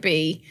I can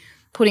be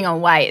putting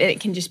on weight and it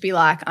can just be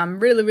like I'm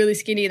really, really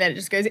skinny and then it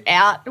just goes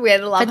out where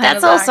the love handle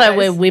goes. But that's also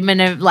where women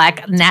are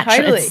like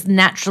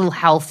natural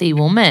healthy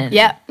woman.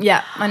 Yeah,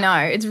 I know.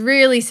 It's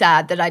really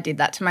sad that I did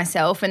that to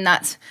myself, and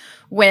that's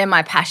where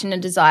my passion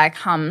and desire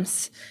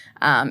comes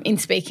in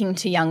speaking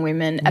to young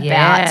women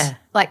about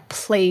like,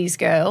 please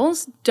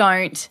girls,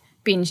 don't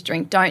binge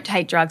drink, don't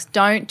take drugs,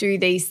 don't do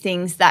these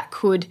things that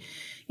could,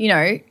 you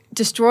know,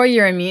 destroy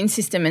your immune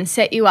system and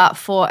set you up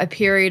for a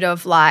period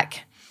of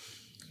like,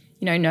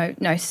 you know,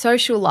 no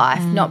social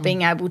life, not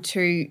being able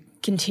to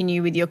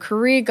continue with your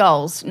career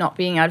goals, not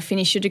being able to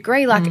finish your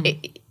degree.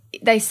 Like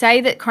they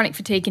say that chronic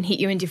fatigue can hit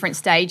you in different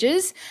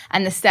stages,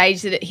 and the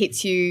stage that it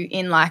hits you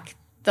in like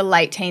the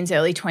late teens,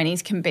 early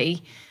 20s can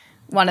be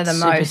one of the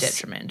most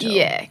detrimental.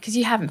 Yeah, because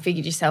you haven't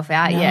figured yourself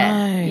out No.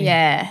 yet.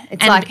 Yeah,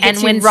 it's And- like hits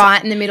and when you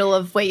right in the middle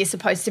of where you're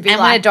supposed to be. And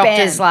like, when a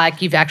doctor's bam.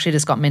 like, you've actually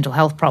just got mental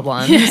health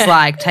problems,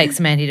 like take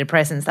some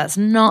antidepressants, that's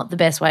not the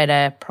best way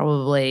to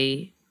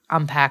probably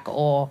unpack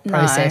or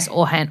process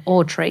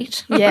or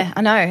treat. Yeah,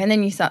 I know. And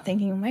then you start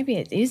thinking, well, maybe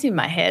it is in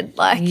my head.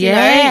 Like, Yeah,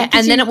 you know,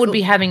 and then it would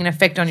be having an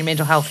effect on your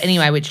mental health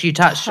anyway, which you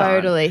touched on.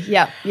 totally.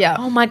 Yep.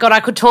 Oh my God,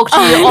 I could talk to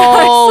you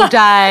all day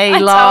I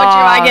told you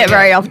I get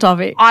very off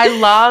topic. I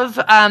love,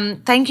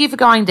 thank you for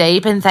going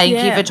deep and thank you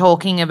Yeah. for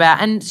talking about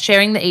and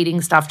sharing the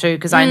eating stuff too,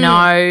 because I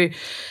know.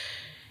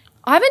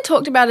 I haven't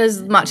talked about it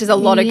as much as a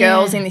lot of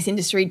girls in this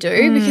industry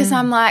do because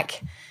I'm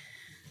like,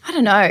 I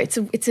don't know. It's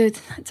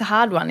a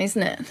hard one,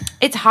 isn't it?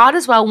 It's hard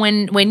as well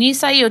when you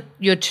say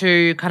you're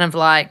two kind of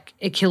like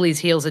Achilles'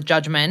 heels of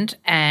judgment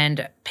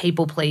and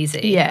people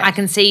pleasing. Yeah. I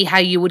can see how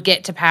you would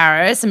get to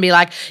Paris and be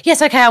like, yes,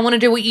 okay, I want to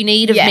do what you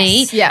need of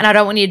me, yeah. and I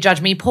don't want you to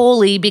judge me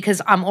poorly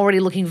because I'm already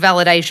looking for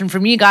validation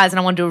from you guys and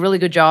I want to do a really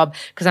good job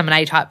because I'm an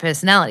A-type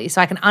personality. So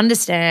I can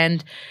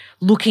understand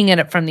looking at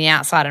it from the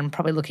outside and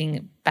probably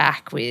looking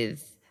back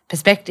with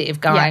perspective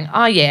going,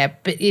 oh yeah,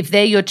 but if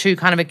they're your two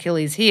kind of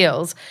Achilles'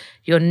 heels,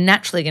 you're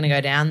naturally going to go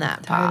down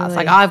that path. Totally.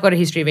 Like I've got a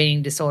history of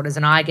eating disorders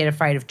and I get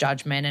afraid of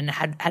judgment and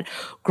had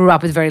grew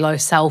up with very low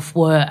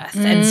self-worth.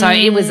 And so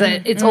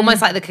it's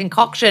almost like the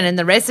concoction and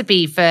the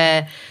recipe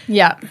for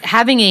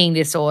having eating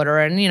disorder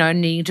and, you know,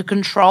 needing to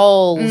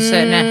control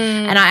certain.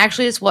 And I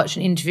actually just watched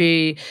an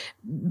interview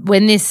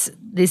when this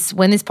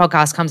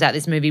podcast comes out,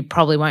 this movie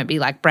probably won't be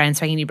like brand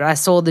spanking new, but I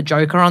saw The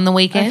Joker on the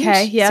weekend.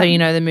 Okay, yeah. So, you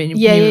know, the movie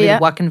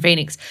with Joaquin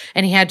Phoenix,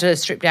 and he had to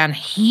strip down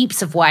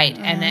heaps of weight.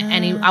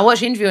 I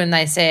watched an interview and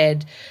they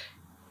said,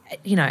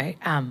 you know,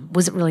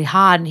 was it really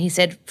hard? And he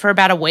said for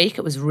about a week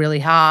it was really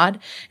hard.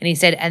 And he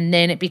said, and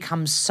then it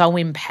becomes so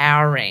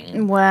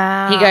empowering.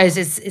 Wow. He goes,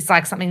 it's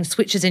like something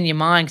switches in your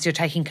mind because you're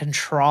taking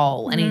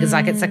control. And he goes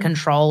like, it's a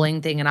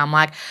controlling thing. And I'm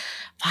like,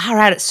 far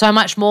out, it's so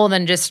much more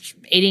than just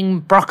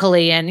eating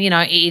broccoli and, you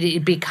know,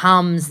 it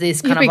becomes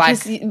this kind of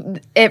like.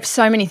 Because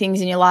so many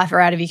things in your life are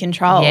out of your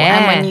control. Yeah.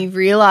 And when you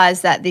realise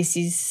that this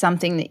is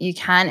something that you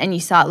can and you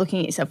start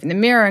looking at yourself in the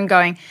mirror and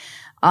going,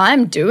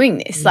 I'm doing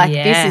this. Like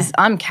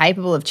I'm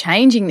capable of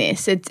changing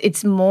this.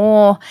 It's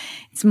more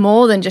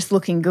than just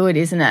looking good,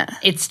 isn't it?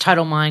 It's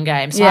total mind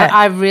game. So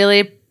I really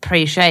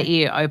appreciate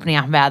you opening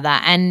up about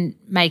that and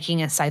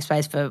making a safe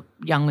space for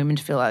young women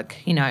to feel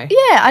like, you know.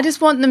 Yeah, I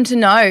just want them to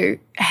know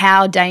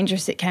how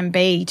dangerous it can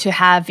be to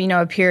have, you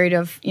know, a period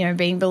of, you know,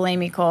 being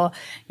bulimic or,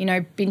 you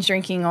know, binge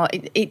drinking, or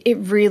it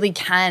really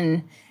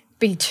can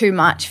be too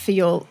much for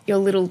your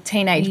little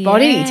teenage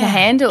body to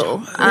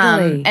handle.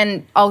 Totally.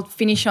 And I'll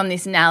finish on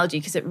this analogy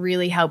because it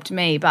really helped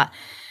me. But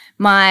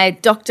my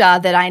doctor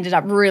that I ended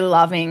up really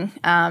loving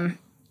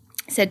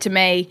said to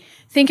me,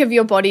 think of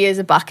your body as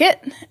a bucket,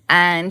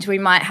 and we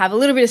might have a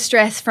little bit of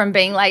stress from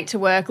being late to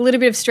work, a little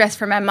bit of stress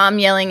from our mum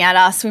yelling at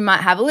us. We might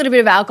have a little bit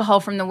of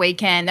alcohol from the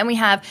weekend. Then we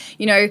have,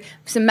 you know,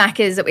 some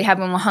Maccas that we have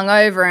when we're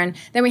hungover, and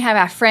then we have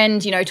our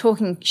friend, you know,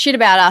 talking shit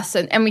about us,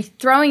 and we're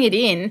throwing it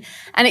in,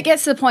 and it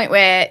gets to the point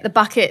where the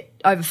bucket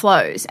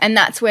overflows, and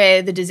that's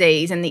where the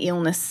disease and the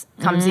illness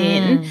comes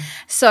in.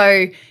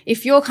 So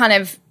if you're kind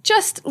of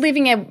just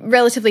living a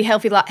relatively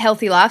healthy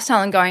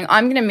lifestyle and going,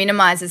 I'm going to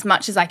minimize as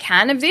much as I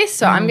can of this,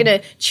 so I'm going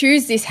to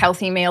choose this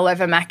healthy meal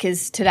over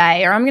Macca's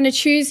today, or I'm going to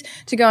choose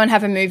to go and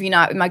have a movie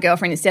night with my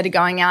girlfriend instead of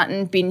going out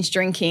and binge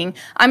drinking.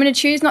 I'm going to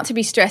choose not to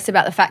be stressed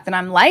about the fact that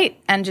I'm late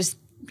and just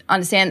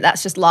understand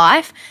that's just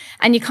life.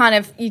 And you kind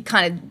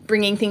of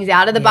bringing things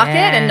out of the bucket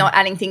and not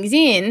adding things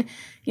in.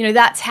 You know,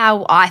 that's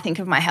how I think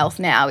of my health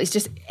now, is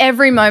just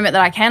every moment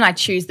that I can, I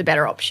choose the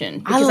better option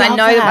because I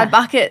know that my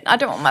bucket, I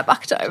don't want my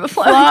bucket to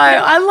overflow. No,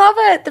 I love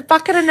it. The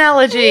bucket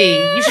analogy.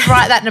 You should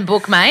write that in a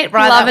book, mate.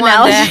 Write Love that one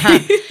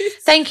analogy. down.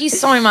 Thank you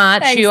so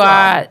much. Thanks, you love.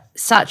 are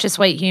such a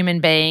sweet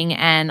human being,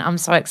 and I'm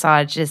so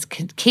excited. Just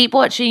keep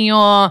watching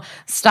your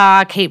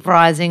star keep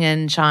rising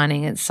and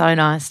shining. It's so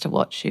nice to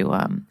watch you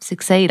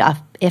succeed. I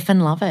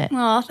effing love it.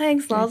 Oh,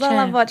 thanks, Loz. I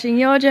love watching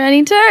your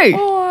journey too.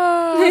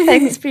 Oh,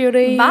 thanks,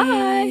 beauty.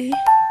 Bye.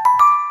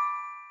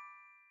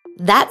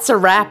 That's a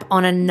wrap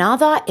on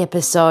another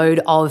episode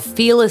of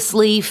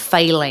Fearlessly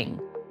Failing.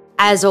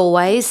 As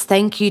always,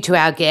 thank you to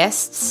our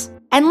guests.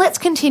 And let's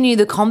continue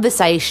the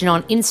conversation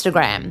on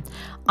Instagram.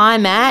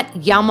 I'm at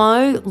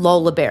Yummo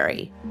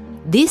Lolaberry.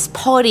 This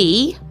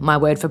poddy, my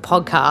word for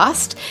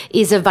podcast,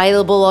 is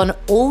available on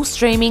all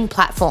streaming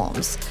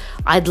platforms.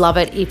 I'd love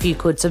it if you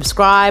could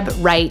subscribe,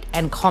 rate,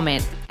 and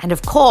comment. And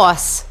of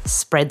course,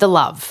 spread the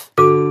love.